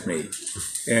Nikes with me,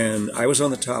 and I was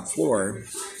on the top floor,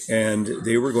 and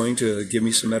they were going to give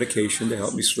me some medication to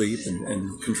help me sleep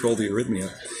and control the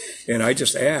arrhythmia, and I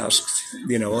just asked,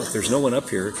 if there's no one up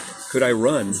here, could I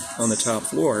run on the top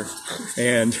floor?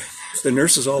 And the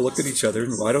nurses all looked at each other,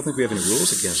 and, well, I don't think we have any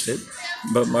rules against it.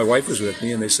 But my wife was with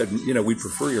me, and they said, we'd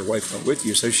prefer your wife not with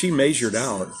you. So she measured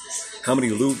out how many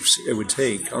loops it would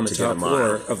take on the top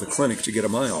floor of the clinic to get a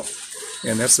mile.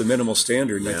 And that's the minimal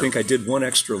standard. And I think I did one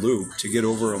extra loop to get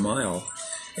over a mile.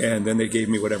 And then they gave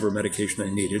me whatever medication I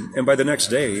needed. And by the next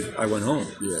day, I went home.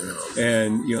 Yeah.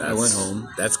 And, I went home.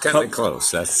 That's kind of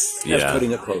close. That's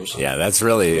cutting it close. Yeah, that's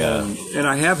really... And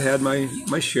I have had my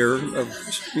share of,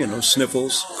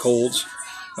 sniffles, colds.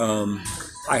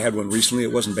 I had one recently.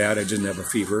 It wasn't bad. I didn't have a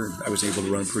fever. I was able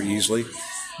to run pretty easily.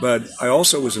 But I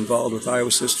also was involved with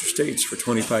Iowa Sister States for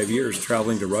 25 years,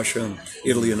 traveling to Russia and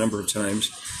Italy a number of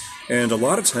times. And a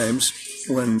lot of times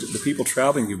when the people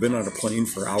traveling, you've been on a plane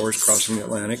for hours crossing the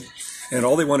Atlantic, And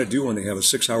all they want to do when they have a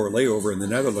 6-hour layover in the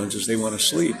Netherlands is they want to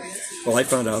sleep. Well, I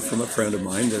found out from a friend of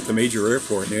mine that the major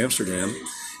airport in Amsterdam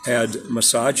had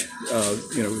massage,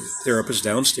 therapists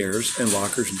downstairs and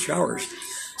lockers and showers.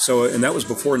 So, and that was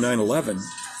before 9/11.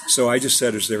 So I just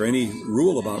said, is there any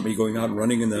rule about me going out and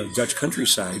running in the Dutch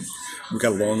countryside? We've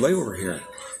got a long layover here.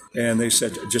 And they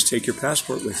said, just take your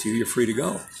passport with you. You're free to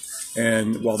go.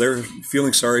 And while they're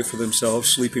feeling sorry for themselves,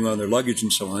 sleeping on their luggage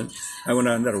and so on, I went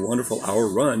on a wonderful hour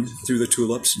run through the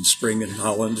tulips in spring in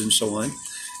Holland and so on.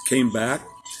 Came back,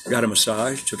 got a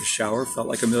massage, took a shower, felt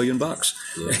like $1 million.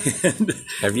 Yeah. And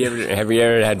Have you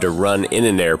ever had to run in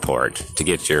an airport to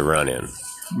get your run in?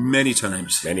 Many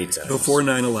times. Before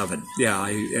 9/11. Yeah,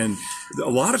 and a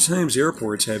lot of times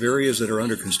airports have areas that are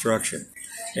under construction.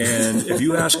 And if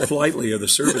you ask politely of the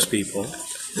service people,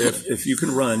 if you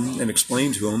can run and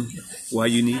explain to them why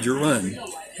you need your run,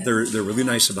 they're really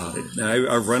nice about it. Now,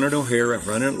 I've run in O'Hare, I've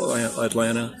run in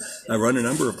Atlanta, I've run a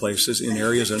number of places in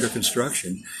areas under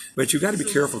construction. But you've got to be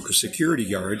careful because security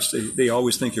guards, they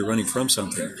always think you're running from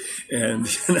something. And,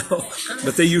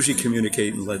 but they usually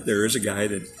communicate and there is a guy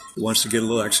that wants to get a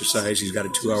little exercise. He's got a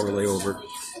 2-hour layover,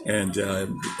 and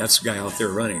that's the guy out there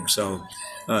running. So,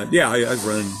 I've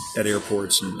run at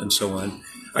airports and so on.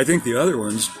 I think the other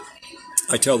ones,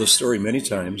 I tell this story many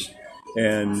times,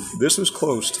 and this was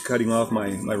close to cutting off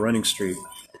my running streak,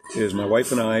 is my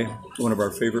wife and I, one of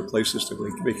our favorite places to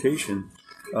vacation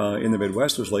in the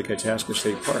Midwest was Lake Itasca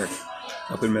State Park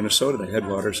up in Minnesota, the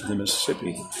headwaters of the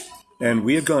Mississippi. And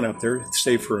we had gone up there,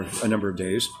 stayed for a number of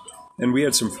days, and we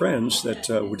had some friends that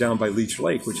were down by Leech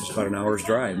Lake, which is about an hour's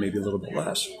drive, maybe a little bit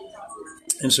less.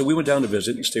 And so we went down to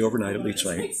visit and stay overnight at Leech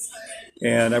Lake.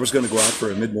 And I was going to go out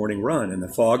for a mid-morning run, and the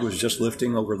fog was just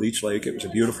lifting over Leech Lake. It was a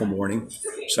beautiful morning,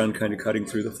 sun kind of cutting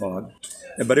through the fog.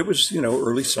 But it was,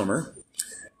 early summer.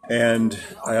 And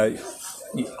I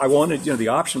wanted, the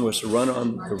option was to run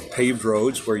on the paved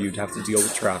roads where you'd have to deal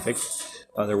with traffic.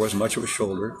 There wasn't much of a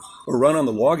shoulder. Or run on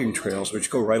the logging trails,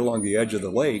 which go right along the edge of the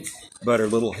lake, but are a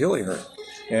little hillier.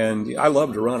 And I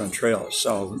love to run on trails.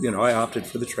 So, I opted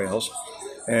for the trails.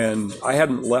 And I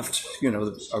hadn't left,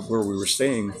 where we were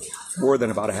staying more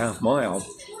than about a half mile.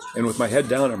 And with my head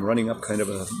down, I'm running up kind of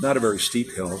not a very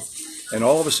steep hill. And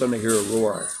all of a sudden I hear a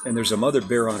roar. And there's a mother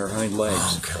bear on her hind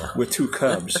legs with 2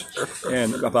 cubs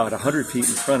and about 100 feet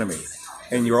in front of me.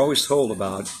 And you're always told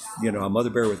about, a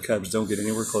mother bear with cubs, don't get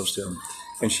anywhere close to them.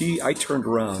 And I turned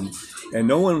around, and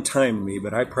no one timed me,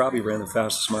 but I probably ran the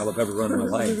fastest mile I've ever run in my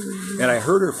life. And I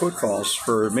heard her footfalls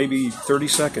for maybe 30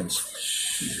 seconds.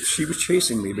 She was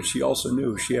chasing me, but she also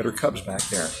knew she had her cubs back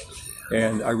there.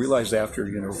 And I realized after,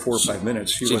 4 or 5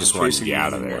 minutes, she wasn't just wanted chasing to me get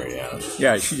out of anymore. there,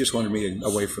 Yeah, she just wanted me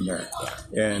away from there.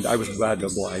 And I was glad to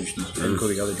oblige and go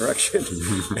the other direction.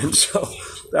 And so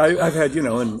I've had,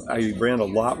 and I ran a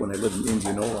lot when I lived in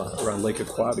Indianola around Lake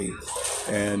Aquabi.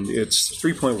 And it's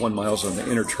 3.1 miles on the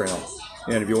inner trail.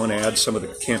 And if you want to add some of the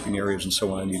camping areas and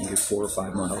so on, you can get 4 or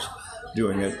 5 miles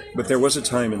doing it. But there was a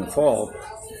time in the fall,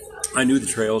 I knew the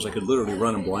trails. I could literally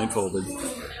run them blindfolded.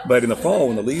 But in the fall,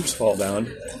 when the leaves fall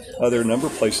down, there are a number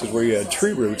of places where you had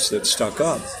tree roots that stuck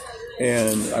up.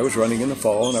 And I was running in the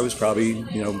fall, and I was probably,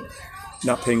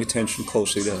 not paying attention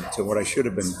closely to what I should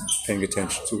have been paying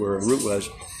attention to, where a root was.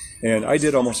 And I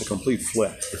did almost a complete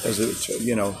flip,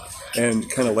 and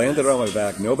kind of landed on my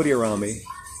back, nobody around me.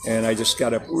 And I just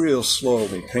got up real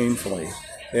slowly, painfully.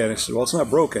 And I said, well, it's not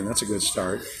broken. That's a good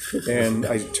start. And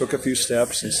I took a few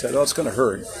steps and said, oh, it's going to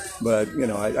hurt. But,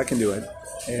 I can do it.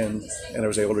 And I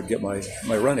was able to get my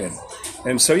run in.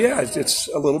 And so, it's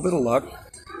a little bit of luck.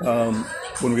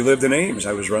 When we lived in Ames,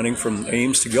 I was running from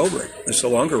Ames to Gilbert. It's a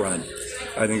longer run.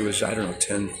 I think it was,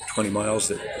 10, 20 miles,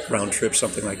 that round trip,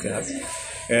 something like that.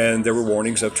 And there were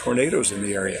warnings of tornadoes in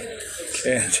the area.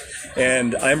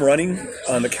 And I'm running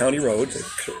on the county road that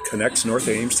connects North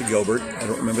Ames to Gilbert. I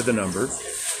don't remember the number.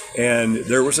 And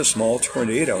there was a small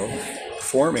tornado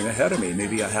forming ahead of me,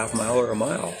 maybe a half mile or a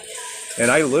mile.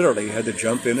 And I literally had to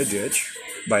jump in a ditch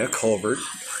by a culvert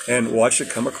and watch it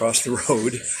come across the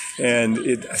road.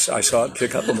 And I saw it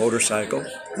pick up a motorcycle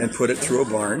and put it through a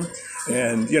barn.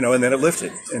 And, and then it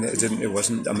lifted. And it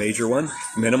wasn't a major one,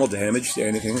 minimal damage to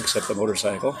anything except the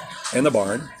motorcycle and the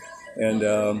barn. And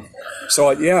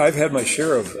I've had my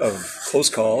share of close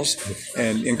calls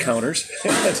and encounters,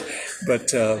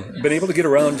 but been able to get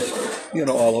around,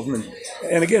 all of them.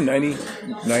 And again,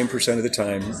 99% of the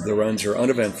time, the runs are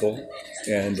uneventful,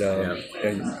 and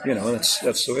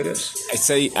that's the way it is.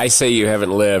 I say you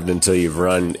haven't lived until you've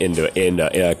run into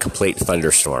a complete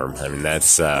thunderstorm. I mean,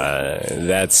 that's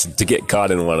to get caught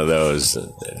in one of those.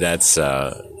 That's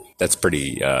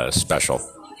pretty special.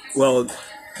 Well,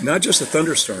 not just a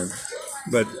thunderstorm,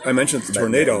 But I mentioned the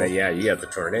tornado. But yeah, you got the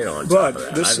tornado on top of that.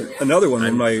 But this another one.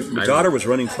 When my daughter was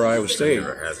running for Iowa State, I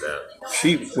never had that.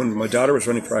 when my daughter was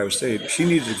running for Iowa State, she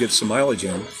needed to get some mileage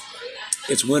in.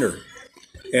 It's winter,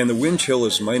 and the wind chill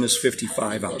is minus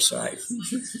 55 outside.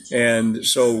 And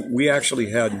so we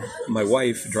actually had my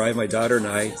wife drive my daughter and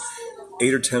I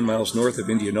 8 or 10 miles north of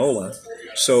Indianola.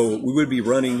 So we would be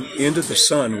running into the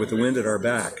sun with the wind at our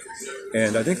back.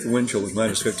 And I think the wind chill was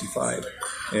minus 55.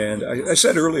 And I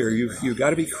said earlier, you've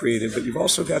got to be creative, but you've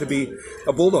also got to be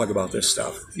a bulldog about this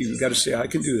stuff. You've got to say, I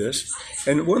can do this.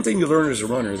 And one thing you learn as a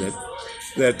runner,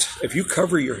 that if you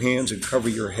cover your hands and cover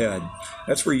your head,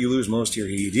 that's where you lose most of your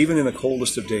heat, even in the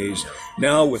coldest of days.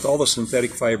 Now, with all the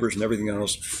synthetic fibers and everything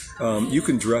else, you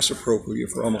can dress appropriately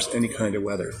for almost any kind of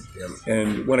weather.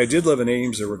 And when I did live in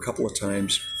Ames, there were a couple of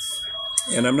times,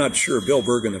 and I'm not sure, Bill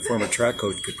Bergen, the former track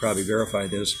coach, could probably verify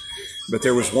this, but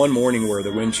there was one morning where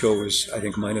the wind chill was, I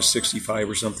think, minus 65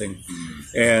 or something,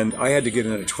 and I had to get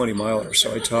in at a 20-miler.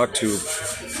 So I talked to,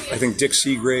 I think, Dick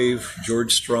Seagrave,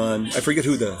 George Strawn, I forget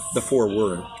who the four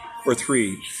were, or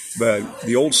three, but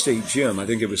the Old State Gym, I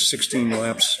think it was 16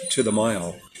 laps to the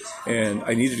mile, and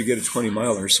I needed to get a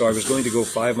 20-miler, so I was going to go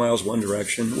 5 miles one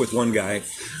direction with one guy,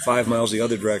 5 miles the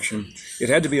other direction. It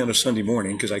had to be on a Sunday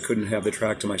morning because I couldn't have the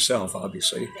track to myself,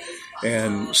 obviously.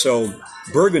 And so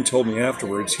Bergen told me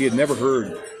afterwards he had never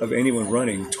heard of anyone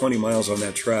running 20 miles on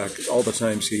that track all the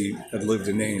times he had lived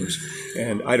in Ames.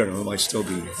 And I don't know, it might still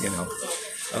be, you know.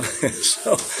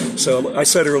 So I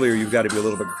said earlier, you've got to be a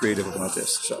little bit creative about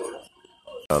this. So.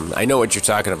 I know what you're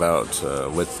talking about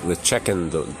with checking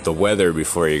the weather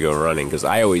before you go running, because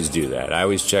I always do that. I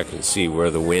always check and see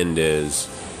where the wind is,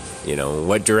 you know,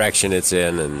 what direction it's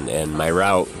in, and my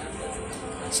route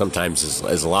sometimes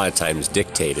is a lot of times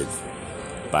dictated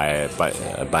by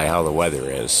how the weather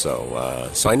is. So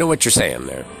I know what you're saying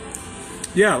there.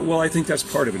 Yeah, well, I think that's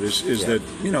part of it is that,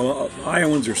 you know,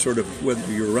 Iowans are sort of, whether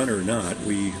you're a runner or not,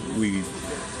 we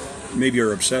maybe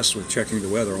are obsessed with checking the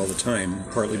weather all the time,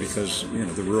 partly because, you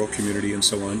know, the rural community and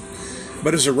so on.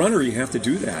 But as a runner, you have to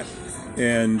do that.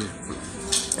 And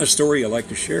a story I like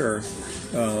to share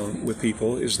with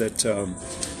people is that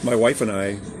my wife and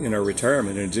I, in our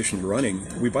retirement, in addition to running,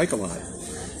 we bike a lot.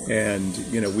 And,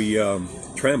 you know, we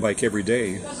tram bike every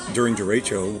day during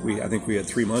derecho. I think we had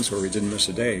 3 months where we didn't miss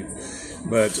a day.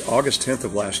 But August 10th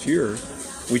of last year,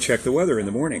 we checked the weather in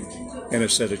the morning, and it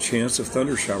said a chance of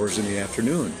thunder showers in the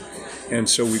afternoon. And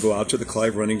so we go out to the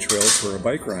Clive Running Trail for a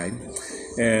bike ride,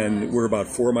 and we're about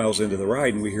 4 miles into the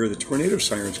ride, and we hear the tornado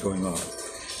sirens going off.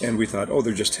 And we thought, oh,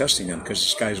 they're just testing them because the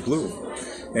sky's blue.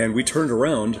 And we turned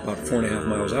around about 4.5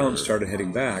 miles out and started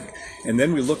heading back. And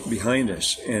then we looked behind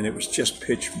us, and it was just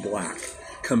pitch black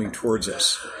coming towards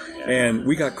us. And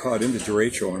we got caught into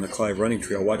derecho on the Clive Running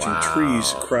Trail, watching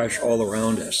trees crash all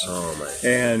around us. Oh, my.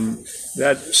 And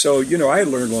so, you know, I had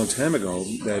learned a long time ago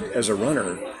that as a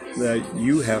runner, that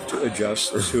you have to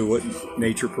adjust to what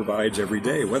nature provides every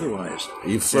day, weather-wise.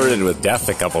 You've flirted with death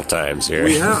a couple times here.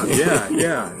 We have, yeah.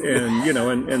 And, you know,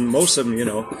 and most of them, you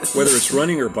know, whether it's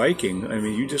running or biking, I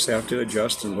mean, you just have to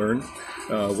adjust and learn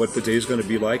what the day is going to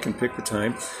be like and pick the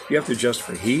time. You have to adjust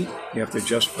for heat. You have to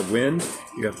adjust for wind.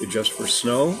 You have to adjust for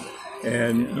snow.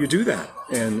 And you do that.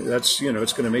 And that's, you know,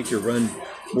 it's going to make your run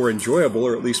more enjoyable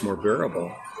or at least more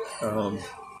bearable.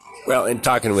 Well, in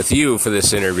talking with you for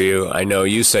this interview, I know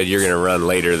you said you're going to run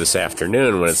later this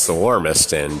afternoon when it's the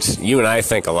warmest, and you and I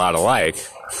think a lot alike.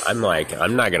 I'm like,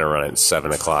 I'm not going to run at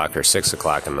 7 o'clock or 6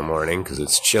 o'clock in the morning because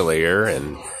it's chillier,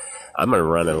 and I'm going to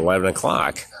run at 11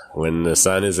 o'clock when the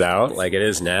sun is out like it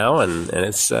is now, and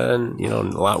it's, you know, a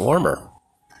lot warmer.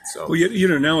 So. Well, you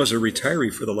know, now as a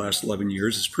retiree for the last 11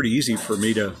 years, it's pretty easy for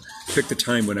me to pick the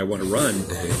time when I want to run.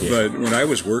 Yeah. But when I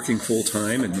was working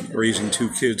full-time and raising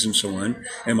 2 kids and so on,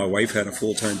 and my wife had a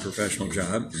full-time professional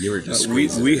job, you were just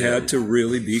we had to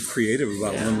really be creative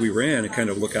about when we ran and kind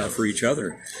of look out for each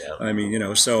other. Yeah. I mean, you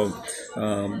know, so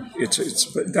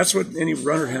but that's what any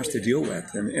runner has to deal with,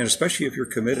 and especially if you're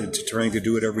committed to trying to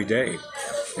do it every day.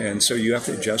 And so you have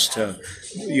to adjust to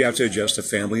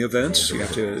family events. You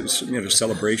have to, you know,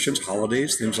 celebrations,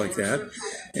 holidays, things like that.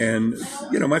 And,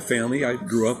 you know, my family, I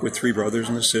grew up with 3 brothers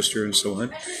and a sister and so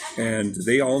on. And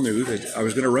they all knew that I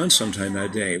was going to run sometime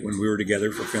that day when we were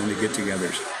together for family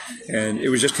get-togethers. And it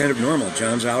was just kind of normal.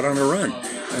 John's out on a run.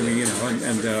 I mean, you know,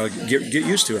 and get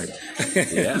used to it.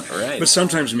 Yeah, right. But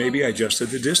sometimes maybe I adjusted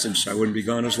the distance. I wouldn't be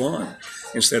gone as long.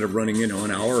 Instead of running, you know,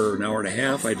 an hour or an hour and a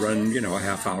half, I'd run, you know, a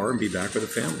half hour and be back with the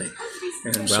family.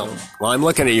 And well, I'm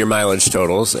looking at your mileage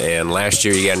totals, and last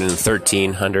year you got in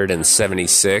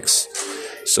 1,376.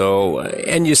 So,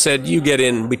 and you said you get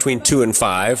in between 2 and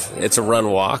 5. It's a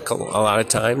run walk a lot of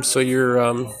times, so you're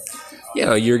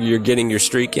you're getting your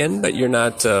streak in, but you're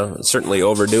not certainly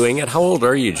overdoing it. How old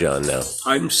are you, John, now?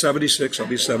 I'm 76. I'll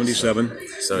be 77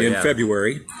 in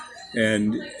February.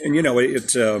 And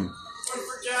it's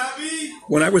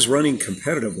when I was running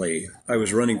competitively, I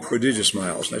was running prodigious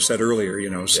miles. I said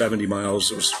earlier, 70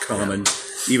 miles was common,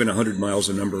 even 100 miles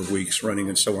a number of weeks running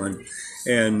and so on.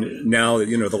 And now,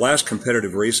 the last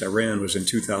competitive race I ran was in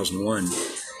 2001.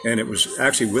 And it was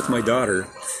actually with my daughter,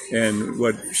 and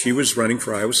she was running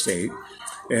for Iowa State.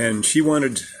 And she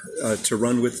wanted to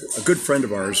run with a good friend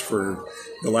of ours for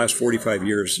the last 45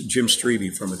 years, Jim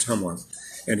Strebe from Ottumwa.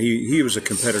 And he was a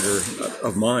competitor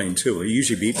of mine, too. He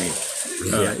usually beat me.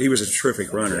 He was a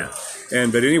terrific runner. Yeah.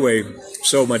 But anyway,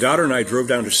 so my daughter and I drove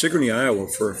down to Sigourney, Iowa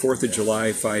for a 4th of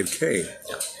July 5K.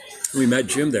 Yeah. We met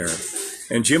Jim there.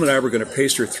 And Jim and I were going to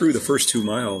pace her through the first 2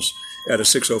 miles at a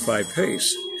 6:05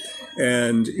 pace.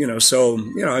 And,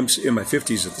 I'm in my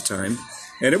 50s at the time.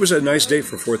 And it was a nice day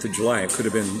for 4th of July. It could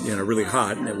have been, really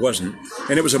hot, and it wasn't.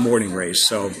 And it was a morning race.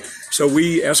 So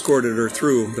we escorted her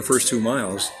through the first 2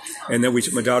 miles. And then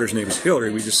my daughter's name is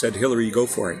Hillary. We just said, Hillary, you go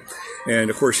for it. And,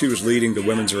 of course, she was leading the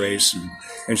women's race.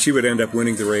 And she would end up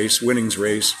winning the winnings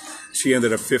race. She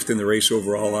ended up 5th in the race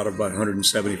overall out of about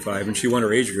 175. And she won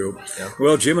her age group. Yeah.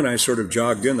 Well, Jim and I sort of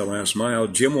jogged in the last mile.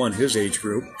 Jim won his age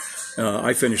group.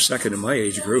 I finished 2nd in my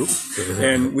age group,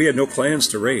 and we had no plans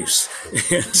to race.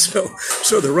 And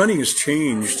so the running has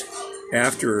changed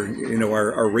after,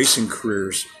 our racing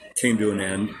careers came to an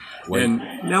end. And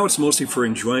now it's mostly for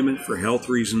enjoyment, for health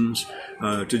reasons,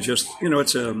 to just,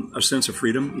 it's a sense of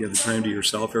freedom. You have the time to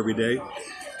yourself every day.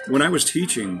 When I was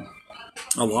teaching,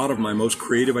 a lot of my most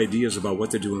creative ideas about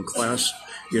what to do in class,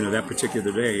 that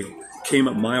particular day, came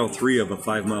at mile 3 of a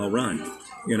 5-mile run.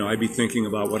 I'd be thinking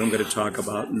about what I'm going to talk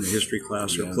about in the history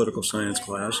class or political science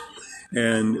class.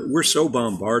 And we're so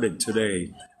bombarded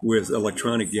today with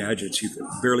electronic gadgets, you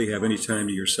barely have any time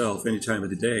to yourself, any time of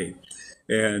the day.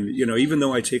 And, even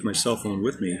though I take my cell phone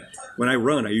with me, when I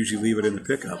run, I usually leave it in the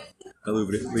pickup. I leave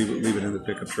it in the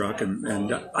pickup truck,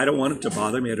 and I don't want it to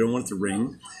bother me. I don't want it to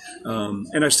ring.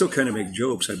 And I still kind of make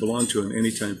jokes. I belong to an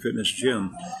Anytime Fitness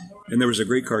gym, and there was a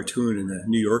great cartoon in the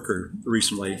New Yorker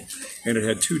recently, and it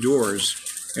had 2 doors,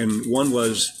 and one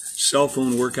was cell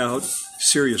phone workout,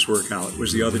 serious workout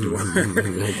was the other door.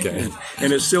 Okay.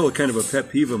 And it's still kind of a pet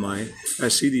peeve of mine. I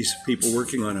see these people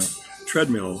working on a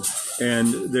treadmill,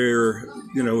 and they're,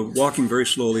 walking very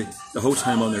slowly the whole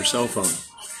time on their cell phone.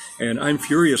 And I'm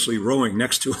furiously rowing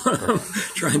next to them,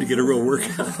 trying to get a real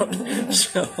workout.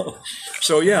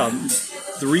 So yeah,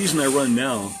 the reason I run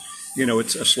now,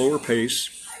 it's a slower pace.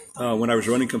 When I was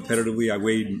running competitively, I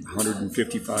weighed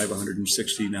 155,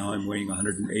 160. Now I'm weighing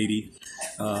 180.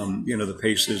 The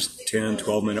pace is 10,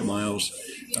 12-minute miles.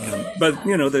 But,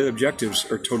 the objectives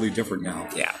are totally different now.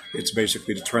 Yeah. It's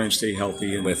basically to try and stay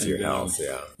healthy. And with your health,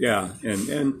 yeah. Yeah,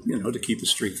 and to keep the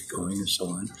streak going and so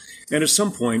on. And at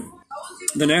some point,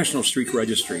 the National Streak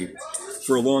Registry,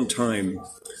 for a long time,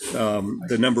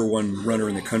 the number 1 runner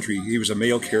in the country, he was a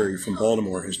mail carrier from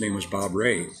Baltimore. His name was Bob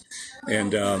Ray.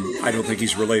 And I don't think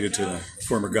he's related to the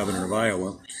former governor of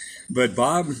Iowa. But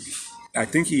Bob, I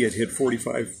think he had hit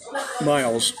 45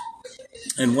 miles.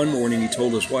 And one morning he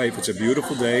told his wife, it's a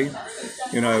beautiful day.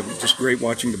 Just great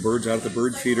watching the birds out of the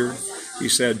bird feeder. He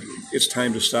said, it's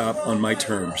time to stop on my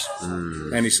terms.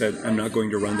 And he said, I'm not going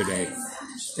to run today.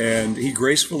 And he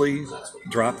gracefully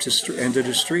ended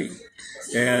his streak.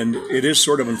 And it is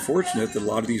sort of unfortunate that a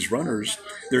lot of these runners,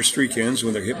 their streak ends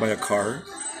when they're hit by a car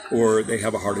or they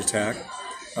have a heart attack.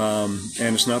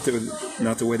 And it's not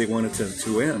the way they want it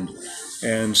to end.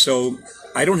 And so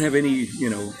I don't have any,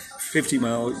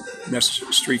 50-mile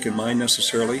streak in mind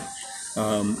necessarily.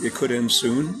 It could end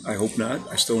soon. I hope not.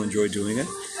 I still enjoy doing it.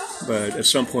 But at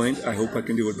some point, I hope I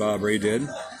can do what Bob Ray did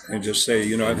and just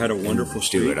say, I've had a wonderful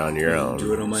streak. Do it on your own.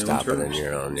 Do it on my own terms. Stop it on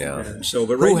your own, yeah. And so,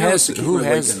 but right who has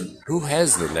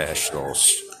the national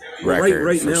record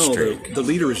right for now, streak? The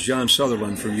leader is John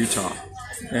Sutherland from Utah.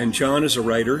 And John is a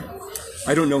writer.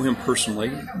 I don't know him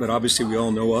personally, but obviously we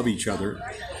all know of each other.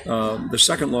 The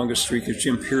second longest streak is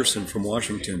Jim Pearson from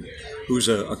Washington, who's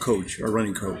a coach, a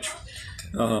running coach.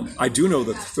 I do know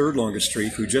the third longest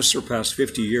streak, who just surpassed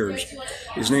 50 years.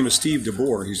 His name is Steve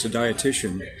DeBoer. He's a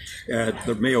dietitian at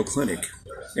the Mayo Clinic.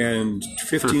 And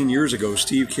 15 years ago,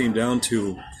 Steve came down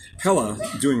to Pella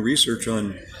doing research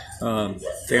on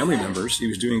family members. He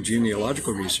was doing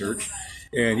genealogical research.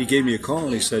 And he gave me a call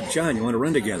and he said, John, you want to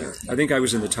run together? I think I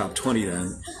was in the top 20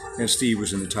 then, and Steve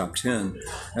was in the top 10.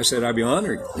 I said, I'd be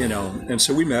honored, And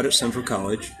so we met at Central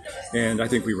College, and I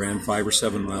think we ran 5 or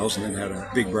 7 miles and then had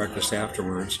a big breakfast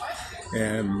afterwards.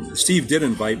 And Steve did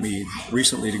invite me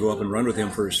recently to go up and run with him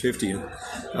for his 50th.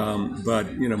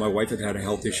 But, my wife had a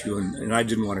health issue, and I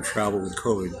didn't want to travel with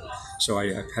COVID, so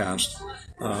I passed.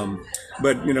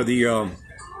 But,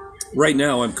 right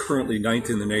now I'm currently 9th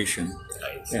in the nation.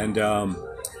 And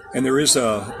there is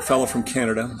a fellow from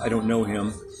Canada. I don't know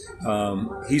him.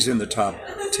 He's in the top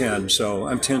 10, so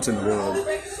I'm 10th in the world.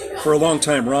 For a long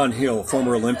time, Ron Hill,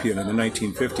 former Olympian in the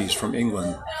 1950s from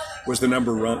England, was the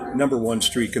number one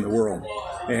streak in the world.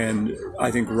 And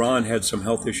I think Ron had some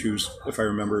health issues, if I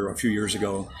remember, a few years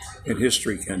ago, and his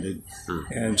streak ended.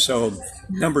 And so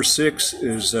number 6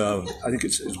 is, I think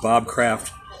it's Bob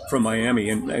Kraft from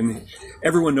Miami. And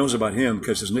everyone knows about him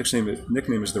because his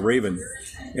nickname is the Raven.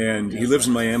 And he lives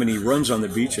in Miami, and he runs on the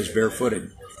beaches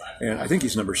barefooted. And I think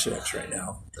he's number 6 right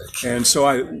now. And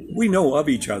so we know of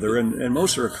each other, and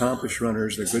most are accomplished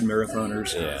runners. They're good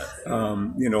marathoners. Yeah.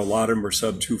 A lot of them are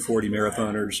sub 240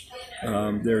 marathoners.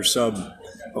 They're sub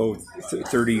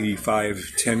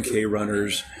 35 10K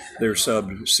runners. They're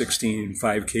sub 16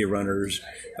 5K runners.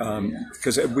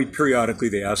 Because periodically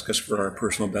they ask us for our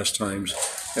personal best times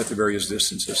at the various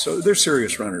distances. So they're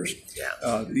serious runners.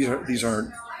 Yeah. These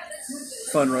aren't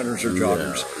fun runners or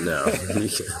joggers. No.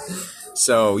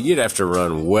 So you'd have to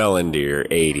run well into your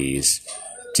 80s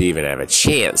to even have a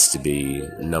chance to be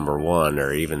number 1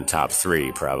 or even top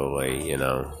 3, probably,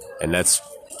 And that's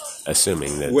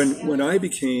assuming that... When I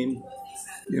became,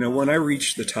 when I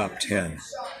reached the top 10,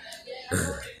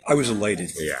 I was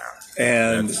elated. Yeah.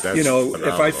 And, that's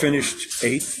if I finished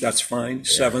 8th, that's fine.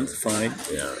 7th, fine.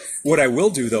 Yeah. What I will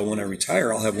do, though, when I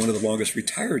retire, I'll have one of the longest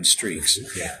retired streaks.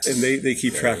 Yeah. And they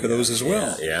keep track of those as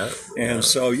well. Yeah. And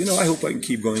so, I hope I can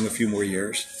keep going a few more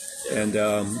years. And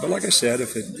but like I said,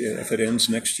 if it ends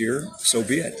next year, so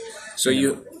be it. So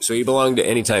you belong to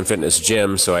Anytime Fitness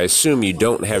Gym, so I assume you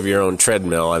don't have your own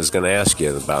treadmill. I was going to ask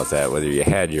you about that, whether you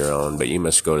had your own, but you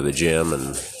must go to the gym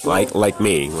and like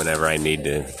me, whenever I need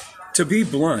to. To be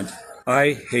blunt,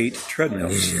 I hate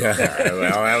treadmills. Well,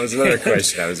 that was another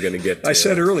question I was going to get to. I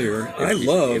said earlier, I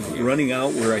love running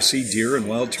out where I see deer and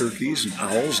wild turkeys and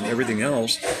owls and everything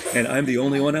else, and I'm the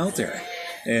only one out there.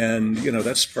 And,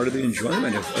 that's part of the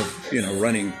enjoyment of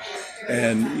running.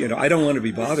 And, I don't want to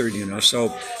be bothered,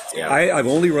 So I've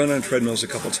only run on treadmills a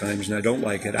couple times, and I don't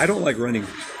like it. I don't like running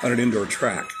on an indoor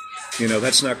track.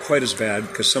 That's not quite as bad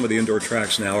because some of the indoor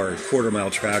tracks now are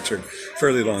quarter-mile tracks or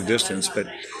fairly long distance. But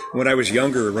when I was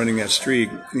younger running that streak,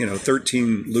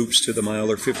 13 loops to the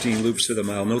mile or 15 loops to the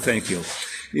mile, no thank you.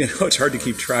 It's hard to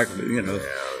keep track of,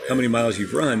 how many miles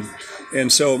you've run.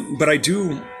 And so, but I've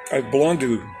belonged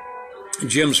to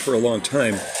gyms for a long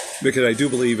time because I do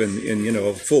believe in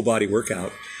a full body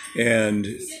workout. And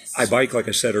I bike, like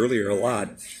I said earlier, a lot.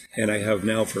 And I have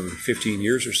now for 15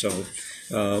 years or so.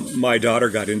 My daughter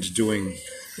got into doing,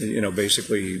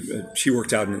 basically, she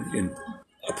worked out in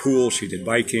a pool. She did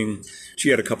biking. She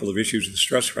had a couple of issues with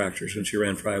stress fractures when she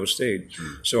ran for Iowa State.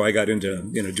 So I got into,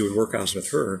 doing workouts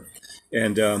with her.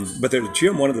 And but at the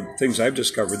gym, one of the things I've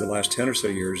discovered the last 10 or so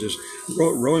years is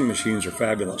rowing machines are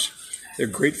fabulous. They're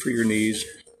great for your knees.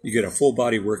 You get a full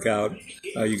body workout.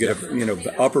 You get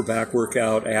a upper back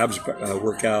workout, abs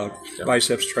workout,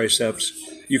 biceps, triceps.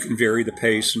 You can vary the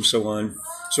pace and so on.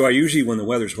 So I usually, when the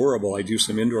weather's horrible, I do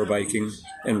some indoor biking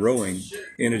and rowing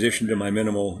in addition to my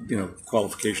minimal,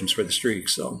 qualifications for the streak.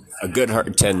 So a good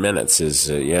hard 10 minutes is,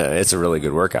 it's a really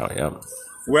good workout. Yeah.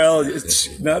 Well,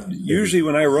 it's not usually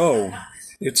when I row.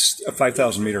 It's a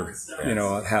 5,000 meter,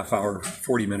 a half hour,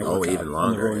 40-minute workout even longer,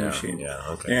 on the rowing machine. Yeah,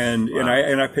 okay. And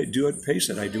I do it pace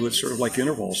it. I do it sort of like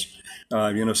intervals.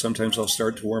 Sometimes I'll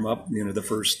start to warm up, the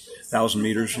first 1,000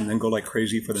 meters and then go like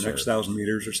crazy for the next 1,000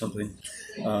 meters or something.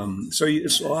 So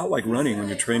it's a lot like running when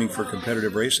you're training for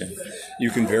competitive racing. You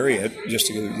can vary it just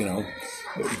to,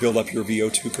 build up your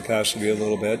VO2 capacity a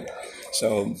little bit.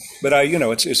 So, but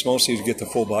it's mostly to get the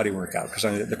full body workout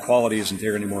because the quality isn't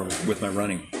there anymore with my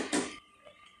running.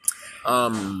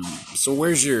 So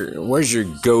where's your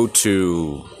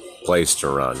go-to place to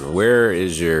run? Where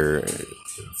is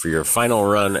for your final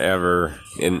run ever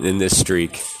in this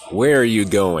streak, where are you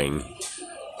going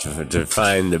to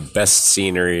find the best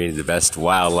scenery, the best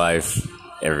wildlife,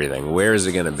 everything? Where is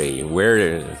it going to be?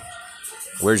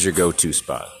 Where's your go-to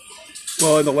spot?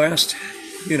 Well, in the last,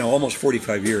 almost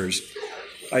 45 years,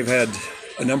 I've had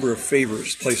a number of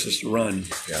favorites, places to run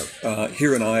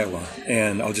here in Iowa,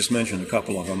 and I'll just mention a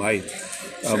couple of them.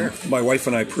 My wife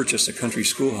and I purchased a country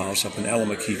schoolhouse up in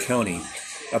Alameda County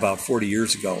about 40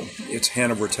 years ago. It's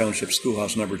Hanover Township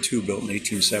Schoolhouse number 2, built in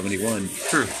 1871.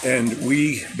 Sure. And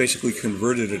we basically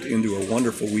converted it into a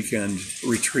wonderful weekend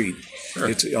retreat. Sure.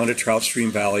 It's on a trout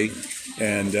stream valley,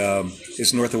 and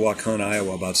it's north of Waukon,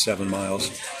 Iowa, about 7 miles.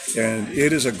 And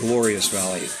it is a glorious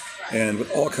valley, and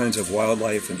with all kinds of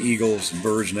wildlife and eagles and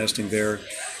birds nesting there.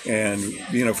 And,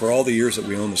 for all the years that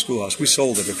we owned the schoolhouse, we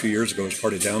sold it a few years ago as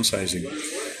part of downsizing.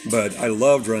 But I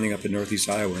loved running up in northeast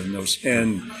Iowa,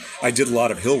 and I did a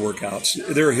lot of hill workouts.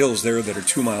 There are hills there that are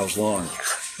 2 miles long.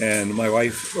 And my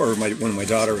wife, when my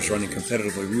daughter was running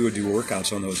competitively, we would do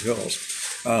workouts on those hills.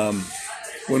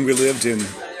 When we lived in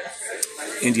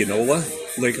Indianola,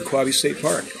 Lake Aquabi State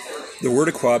Park, the word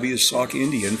Aquabi is Sauk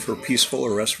Indian for peaceful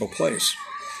or restful place.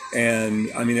 And,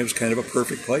 it was kind of a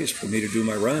perfect place for me to do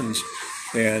my runs.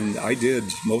 And I did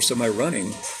most of my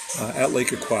running at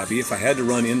Lake Aquabi. If I had to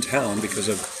run in town because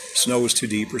of snow was too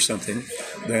deep or something,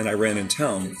 then I ran in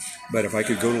town. But if I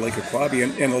could go to Lake Aquabi,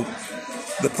 and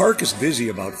the park is busy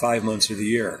about 5 months of the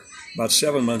year. About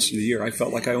 7 months of the year, I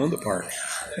felt like I owned the park.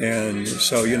 And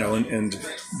so, and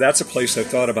that's a place I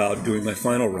thought about doing my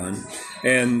final run.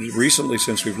 And recently,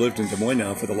 since we've lived in Des Moines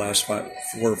now for the last 4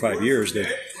 or 5 years, the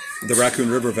Raccoon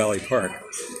River Valley Park.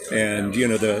 And,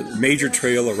 the major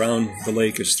trail around the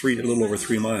lake is a little over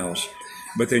 3 miles.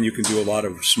 But then you can do a lot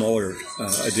of smaller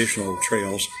additional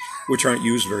trails, which aren't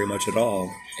used very much at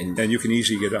all. And you can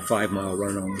easily get a 5-mile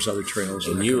run on those other trails.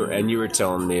 And you were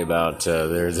telling me about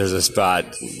there's a spot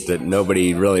that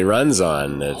nobody really runs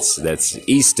on that's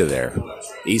east of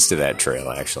that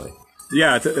trail, actually.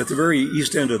 Yeah, at the very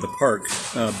east end of the park,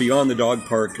 beyond the dog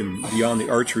park and beyond the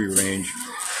archery range,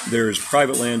 there's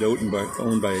private land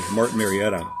owned by Martin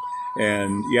Marietta.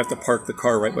 And you have to park the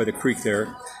car right by the creek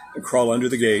there and crawl under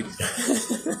the gate.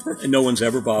 And no one's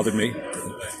ever bothered me.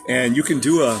 And you can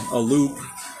do a loop,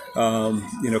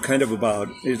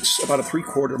 it's about a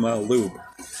 3/4 mile loop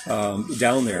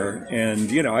down there.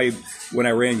 And, when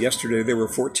I ran yesterday, there were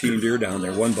 14 deer down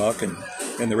there, 1 buck, and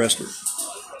the rest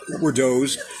were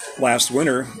does. Last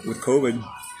winter with COVID,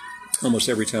 almost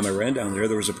every time I ran down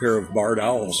there was a pair of barred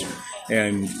owls.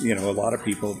 And, a lot of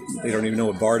people, they don't even know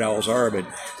what barred owls are, but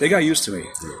they got used to me.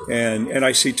 And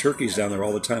I see turkeys down there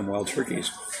all the time, wild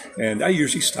turkeys. And I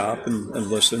usually stop and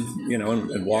listen,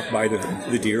 and walk by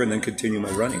the deer and then continue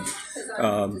my running.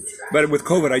 But with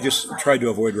COVID, I just tried to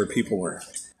avoid where people were.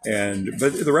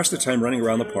 But the rest of the time running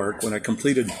around the park, when I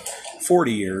completed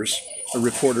 40 years, a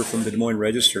reporter from the Des Moines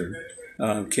Register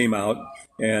came out.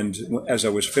 And as I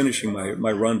was finishing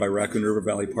my run by Raccoon River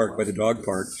Valley Park, by the dog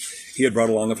park, he had brought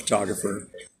along a photographer.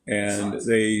 And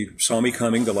they saw me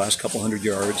coming the last couple hundred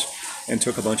yards and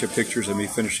took a bunch of pictures of me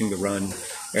finishing the run,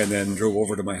 and then drove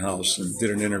over to my house and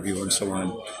did an interview and so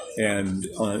on. And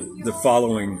on the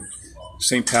following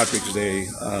St. Patrick's Day,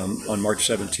 on March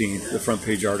 17th, the front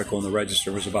page article in the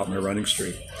Register was about my running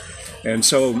streak. And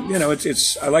so,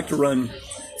 I like to run.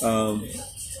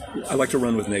 I like to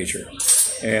run with nature.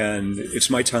 And it's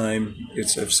my time,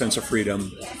 it's a sense of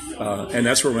freedom, and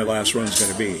that's where my last run's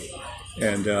going to be.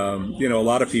 And, a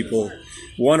lot of people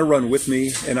want to run with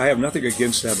me, and I have nothing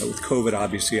against that, but with COVID,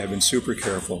 obviously, I've been super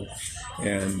careful.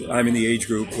 And I'm in the age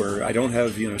group where I don't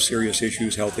have, serious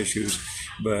issues, health issues,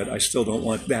 but I still don't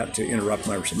want that to interrupt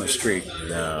my streak.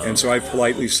 No. And so I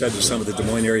politely said to some of the Des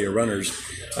Moines area runners,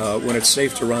 when it's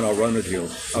safe to run, I'll run with you.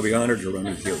 I'll be honored to run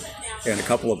with you. And a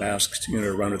couple have asked,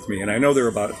 to run with me. And I know there are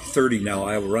about 30 now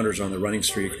Iowa runners on the running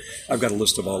streak. I've got a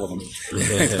list of all of them.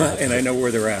 And I know where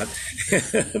they're at,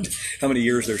 and how many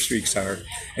years their streaks are.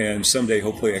 And someday,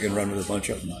 hopefully, I can run with a bunch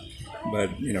of them. But,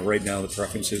 right now the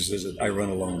preference is that I run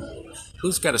alone.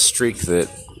 Who's got a streak that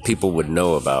people would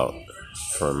know about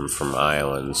from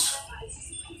Iowans?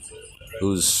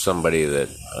 Who's somebody that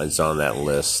is on that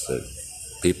list that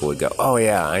people would go, oh,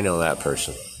 yeah, I know that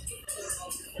person?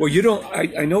 Well,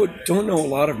 I don't know a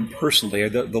lot of them personally.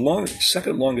 The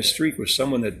second longest streak was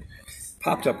someone that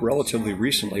popped up relatively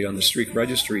recently on the streak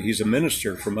registry. He's a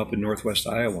minister from up in northwest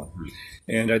Iowa.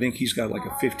 And I think he's got like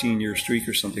a 15-year streak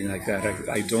or something like that.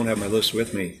 I don't have my list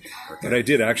with me. But I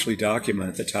did actually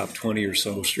document the top 20 or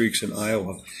so streaks in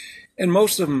Iowa. And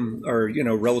most of them are,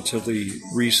 relatively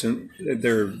recent.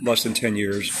 They're less than 10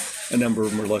 years. A number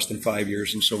of them are less than 5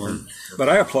 years and so on. But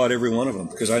I applaud every one of them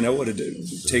because I know what it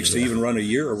takes to even run a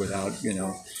year without,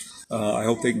 I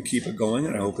hope they can keep it going,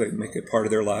 and I hope they can make it part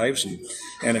of their lives,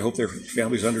 and I hope their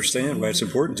families understand why it's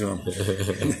important to them.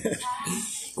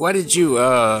 Why did you,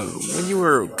 when you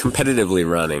were competitively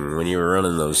running, when you were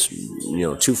running those,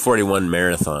 241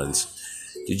 marathons,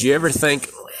 did you ever think,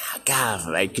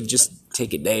 God, I could just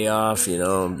take a day off,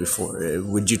 before?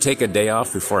 Would you take a day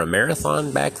off before a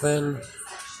marathon back then?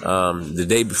 The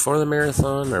day before the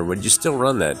marathon, or would you still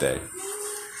run that day?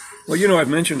 Well, I've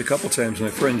mentioned a couple times my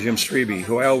friend Jim Strebe,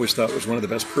 who I always thought was one of the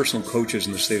best personal coaches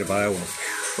in the state of Iowa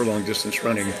for long-distance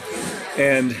running.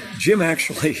 And Jim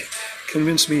actually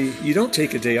convinced me you don't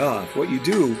take a day off. What you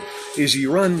do is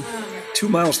you run 2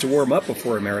 miles to warm up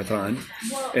before a marathon,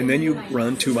 and then you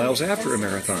run 2 miles after a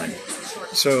marathon.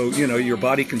 So, your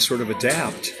body can sort of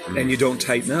adapt, and you don't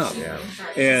tighten up. Yeah.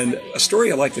 And a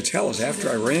story I like to tell is after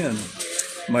I ran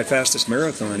my fastest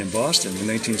marathon in Boston in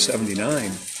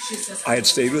 1979, I had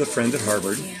stayed with a friend at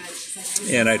Harvard,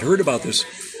 and I'd heard about this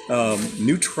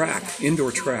new track,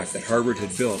 indoor track that Harvard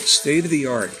had built,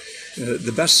 state-of-the-art,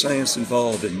 the best science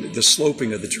involved in the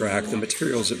sloping of the track, the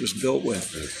materials it was built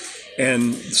with.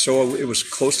 And so it was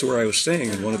close to where I was staying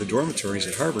in one of the dormitories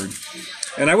at Harvard.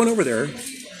 And I went over there,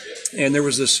 and there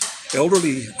was this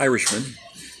elderly Irishman,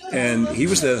 and he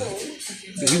was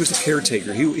the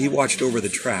caretaker. He watched over the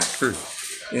track.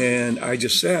 And I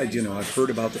just said, I've heard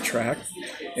about the track,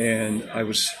 and I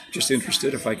was just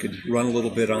interested if I could run a little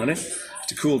bit on it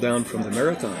to cool down from the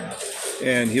marathon.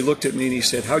 And he looked at me and he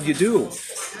said, "How'd you do?"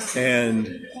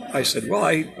 And I said, "Well,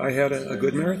 I had a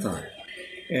good marathon."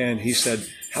 And he said,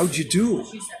 "How'd you do?"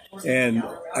 And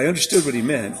I understood what he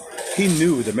meant. He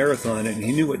knew the marathon and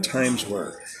he knew what times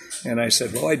were. And I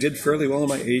said, "Well, I did fairly well in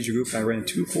my age group. I ran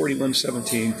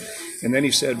 2:41:17. And then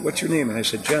he said, "What's your name?" And I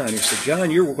said, "John." He said, "John,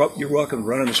 you're welcome to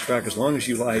run on this track as long as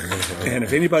you like. And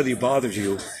if anybody bothers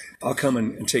you, I'll come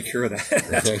and take care of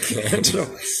that." Okay. And so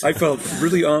I felt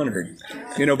really honored.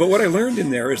 But what I learned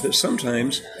in there is that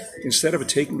sometimes instead of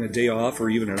taking a day off or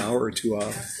even an hour or two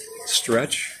off,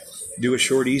 stretch, do a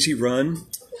short, easy run,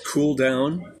 cool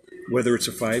down, whether it's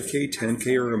a 5K,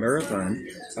 10K, or a marathon.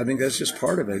 I think that's just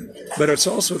part of it. But it's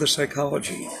also the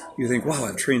psychology. You think, wow,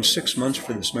 I've trained 6 months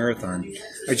for this marathon.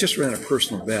 I just ran a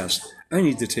personal best. I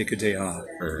need to take a day off.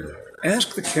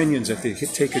 Ask the Kenyans if they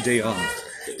take a day off.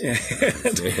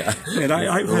 And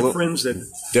I've had friends that...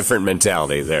 Different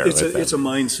mentality there. It's a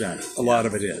mindset. A lot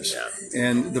of it is. Yeah.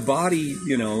 And the body,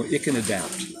 it can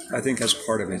adapt. I think that's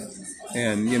part of it.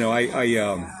 And,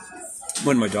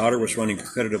 when my daughter was running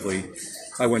competitively,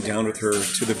 I went down with her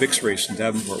to the Vicks race in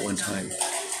Davenport one time,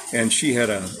 and she had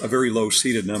a very low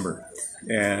seated number,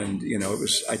 and it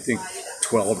was, I think,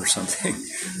 12 or something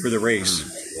for the race.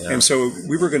 Yeah. And so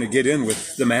we were going to get in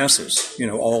with the masses,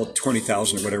 all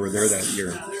 20,000 or whatever there that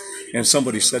year. And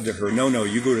somebody said to her, no,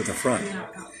 you go to the front.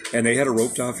 And they had a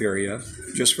roped off area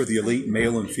just for the elite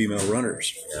male and female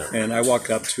runners. Yeah. And I walked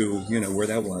up to, where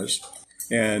that was.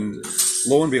 And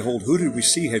lo and behold, who did we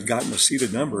see had gotten a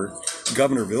seated number?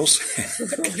 Governor Vilsack.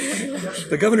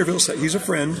 The Governor Vilsack, he's a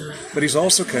friend, but he's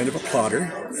also kind of a plodder,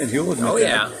 and he'll admit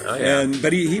that. Oh, yeah.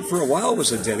 But he but he for a while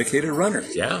was a dedicated runner.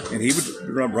 Yeah. And he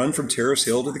would run from Terrace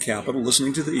Hill to the Capitol,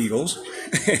 listening to the Eagles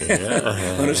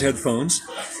on his headphones.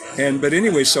 But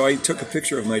anyway, so I took a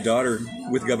picture of my daughter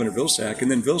with Governor Vilsack, and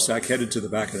then Vilsack headed to the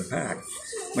back of the pack.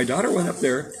 My daughter went up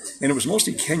there, and it was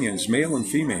mostly Kenyans, male and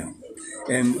female.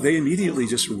 And they immediately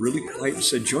just were really polite and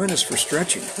said, "Join us for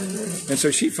stretching." And so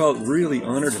she felt really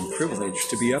honored and privileged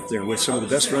to be up there with some of the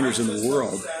best runners in the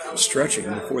world stretching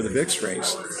before the Vicks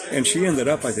race. And she ended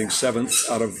up, I think, 7th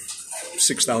out of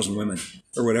 6,000 women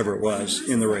or whatever it was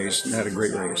in the race, and had a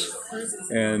great race.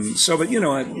 And so, but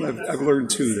I've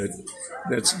learned too that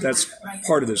that's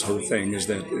part of this whole thing is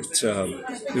that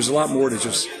there's a lot more to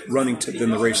just running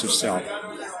than the race itself.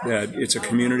 That it's a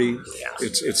community,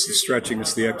 it's the stretching,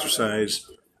 it's the exercise.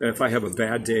 And if I have a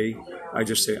bad day, I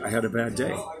just say, I had a bad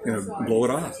day. Blow it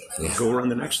off. Go run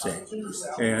the next day.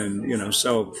 And,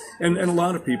 so, and a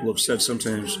lot of people have said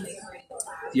sometimes,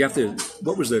 you have to,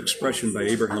 what was the expression by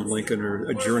Abraham Lincoln, or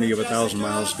a journey of 1,000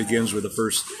 miles begins with the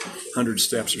first 100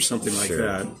 steps or something like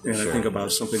that. And I think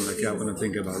about something like that when I'm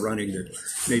thinking about running, that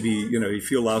maybe, you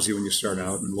feel lousy when you start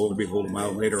out, and lo and behold, a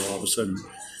mile later, all of a sudden,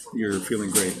 you're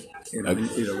feeling great. You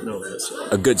don't know that. So.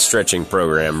 A good stretching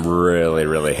program really,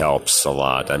 really helps a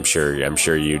lot. I'm sure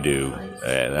you do.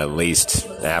 At least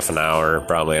half an hour,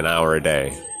 probably an hour a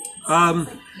day.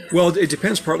 Well, it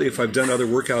depends partly if I've done other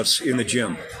workouts in the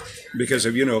gym. Because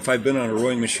if I've been on a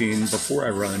rowing machine before I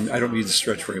run, I don't need to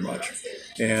stretch very much.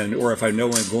 Or if I know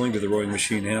I'm going to the rowing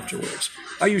machine afterwards.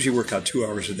 I usually work out 2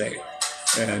 hours a day.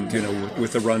 And,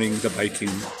 with the running, the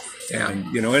biking,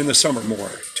 and, in the summer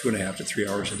more, 2.5 to 3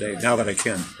 hours a day, now that I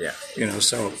can. Yeah.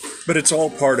 But it's all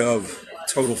part of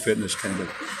total fitness kind of.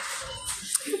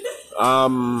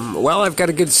 Well, I've got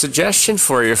a good suggestion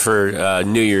for you for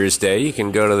New Year's Day. You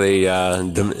can go to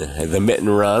the Mitten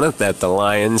Run at the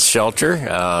Lions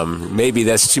Shelter. Maybe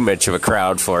that's too much of a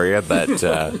crowd for you, but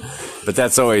but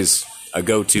that's always a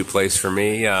go-to place for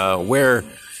me. Where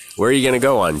are you going to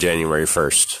go on January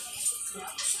 1st?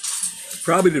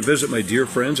 Probably to visit my dear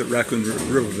friends at Raccoon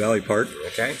River Valley Park.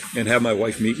 Okay. And have my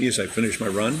wife meet me as I finish my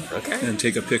run. Okay. And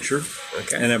take a picture.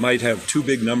 Okay. And I might have 2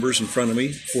 big numbers in front of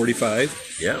me,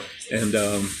 45. Yeah. And,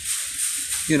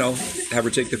 have her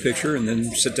take the picture and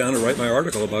then sit down and write my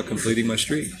article about completing my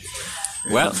streak.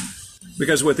 Well,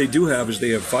 because what they do have is they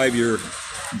have 5-year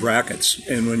brackets,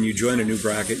 and when you join a new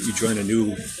bracket, you join a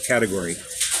new category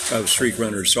of streak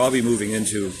runners. So I'll be moving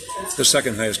into the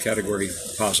second highest category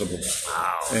possible.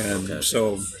 Wow. And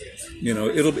so,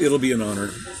 it'll be an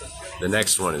honor. The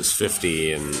next one is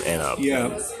 50 and up.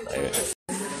 Yeah.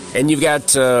 And you've got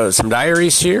some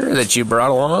diaries here that you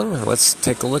brought along. Let's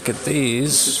take a look at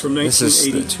these. This is from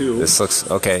 1982. This looks,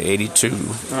 okay, 82.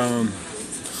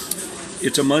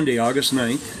 It's a Monday, August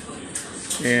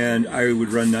 9th, and I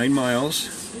would run 9 miles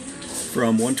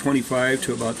from 125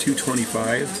 to about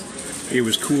 225. It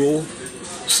was cool,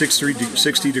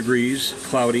 60 degrees,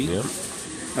 cloudy. Yep.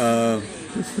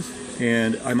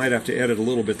 And I might have to edit a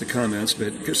little bit the comments,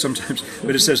 but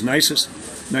it says nicest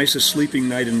sleeping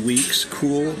night in weeks,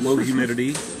 cool, low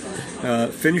humidity.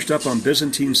 Finished up on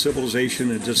Byzantine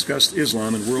civilization and discussed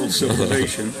Islam and world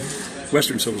civilization,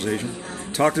 Western civilization.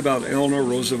 Talked about Eleanor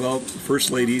Roosevelt,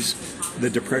 First Ladies, the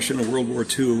Depression of World War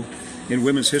II in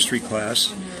women's history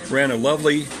class. Ran a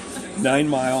lovely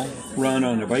 9-mile run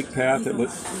on a bike path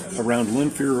around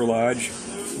Linfier Lodge,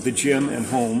 the gym, and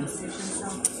home.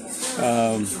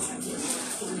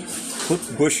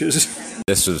 Clipped bushes.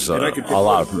 This was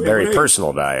very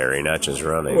personal diary, not just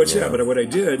running. But what I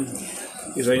did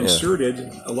is I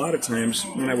inserted a lot of times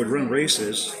when I would run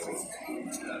races.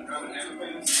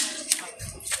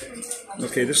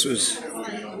 Okay,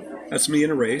 that's me in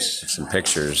a race. Some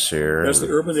pictures here. That's the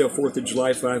Urbandale 4th of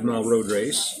July 5-mile road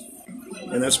race.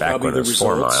 And that's back probably when it was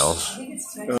 4 results.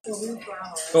 miles.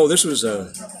 This was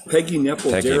a Peggy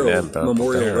Nepple-Darrow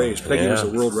Memorial Race. Peggy was a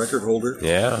world record holder.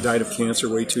 Yeah. Died of cancer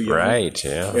way too young. Right,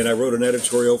 yeah. And I wrote an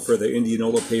editorial for the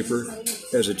Indianola paper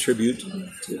as a tribute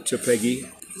to Peggy.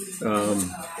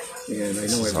 And I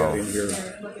know I've got in here.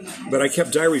 But I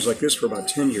kept diaries like this for about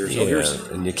 10 years.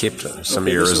 Yeah, and you kept some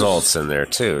of your results in there,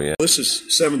 too. Yeah. This is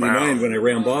 79 when I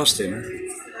ran Boston.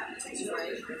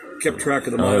 Kept track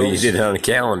of the miles. Oh, you did it on a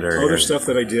calendar. Other stuff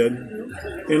that I did.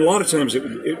 And a lot of times,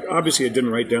 obviously I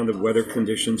didn't write down the weather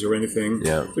conditions or anything.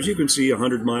 Yeah. But you can see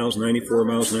 100 miles, 94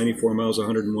 miles,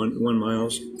 101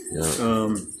 miles.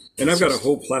 Yeah. And I've got a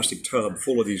whole plastic tub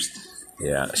full of these.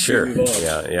 Yeah, sure.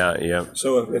 Yeah.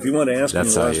 So if you want to ask me in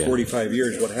the last 45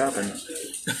 years what happened.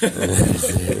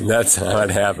 That's how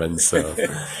it happens. So,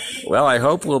 well, I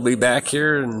hope we'll be back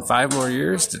here in 5 more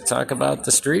years to talk about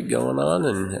the street going on.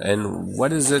 And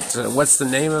what is it? What's the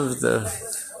name of the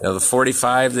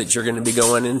 45 that you're going to be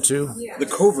going into? The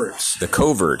Coverts. The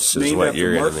Coverts is what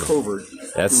you're going to be. Mark Covert.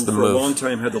 That's the move. For a long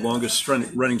time had the longest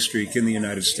running streak in the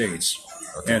United States,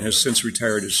 and has since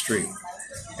retired his streak.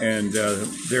 And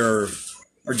there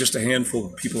are just a handful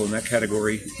of people in that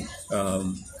category.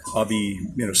 I'll be,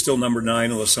 still number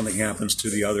 9 unless something happens to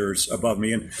the others above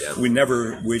me. And we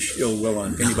never wish ill will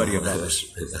on anybody above us,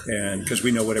 and because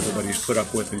we know what everybody's put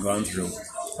up with and gone through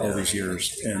all these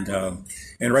years.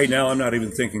 And right now, I'm not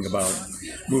even thinking about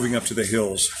moving up to the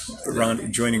hills,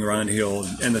 joining Ron Hill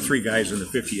and the 3 guys in the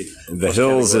 50. The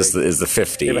hills category. is the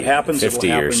 50. If it happens,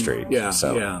 50-year streak. Yeah.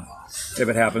 If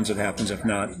it happens, it happens. If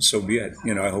not, so be it.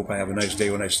 I hope I have a nice day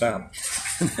when I stop.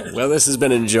 Well, this has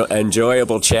been an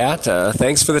enjoyable chat.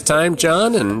 Thanks for the time,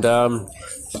 John, and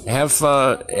have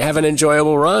an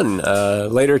enjoyable run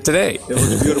later today. It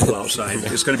looks beautiful outside.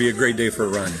 It's going to be a great day for a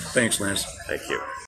run. Thanks, Lance. Thank you.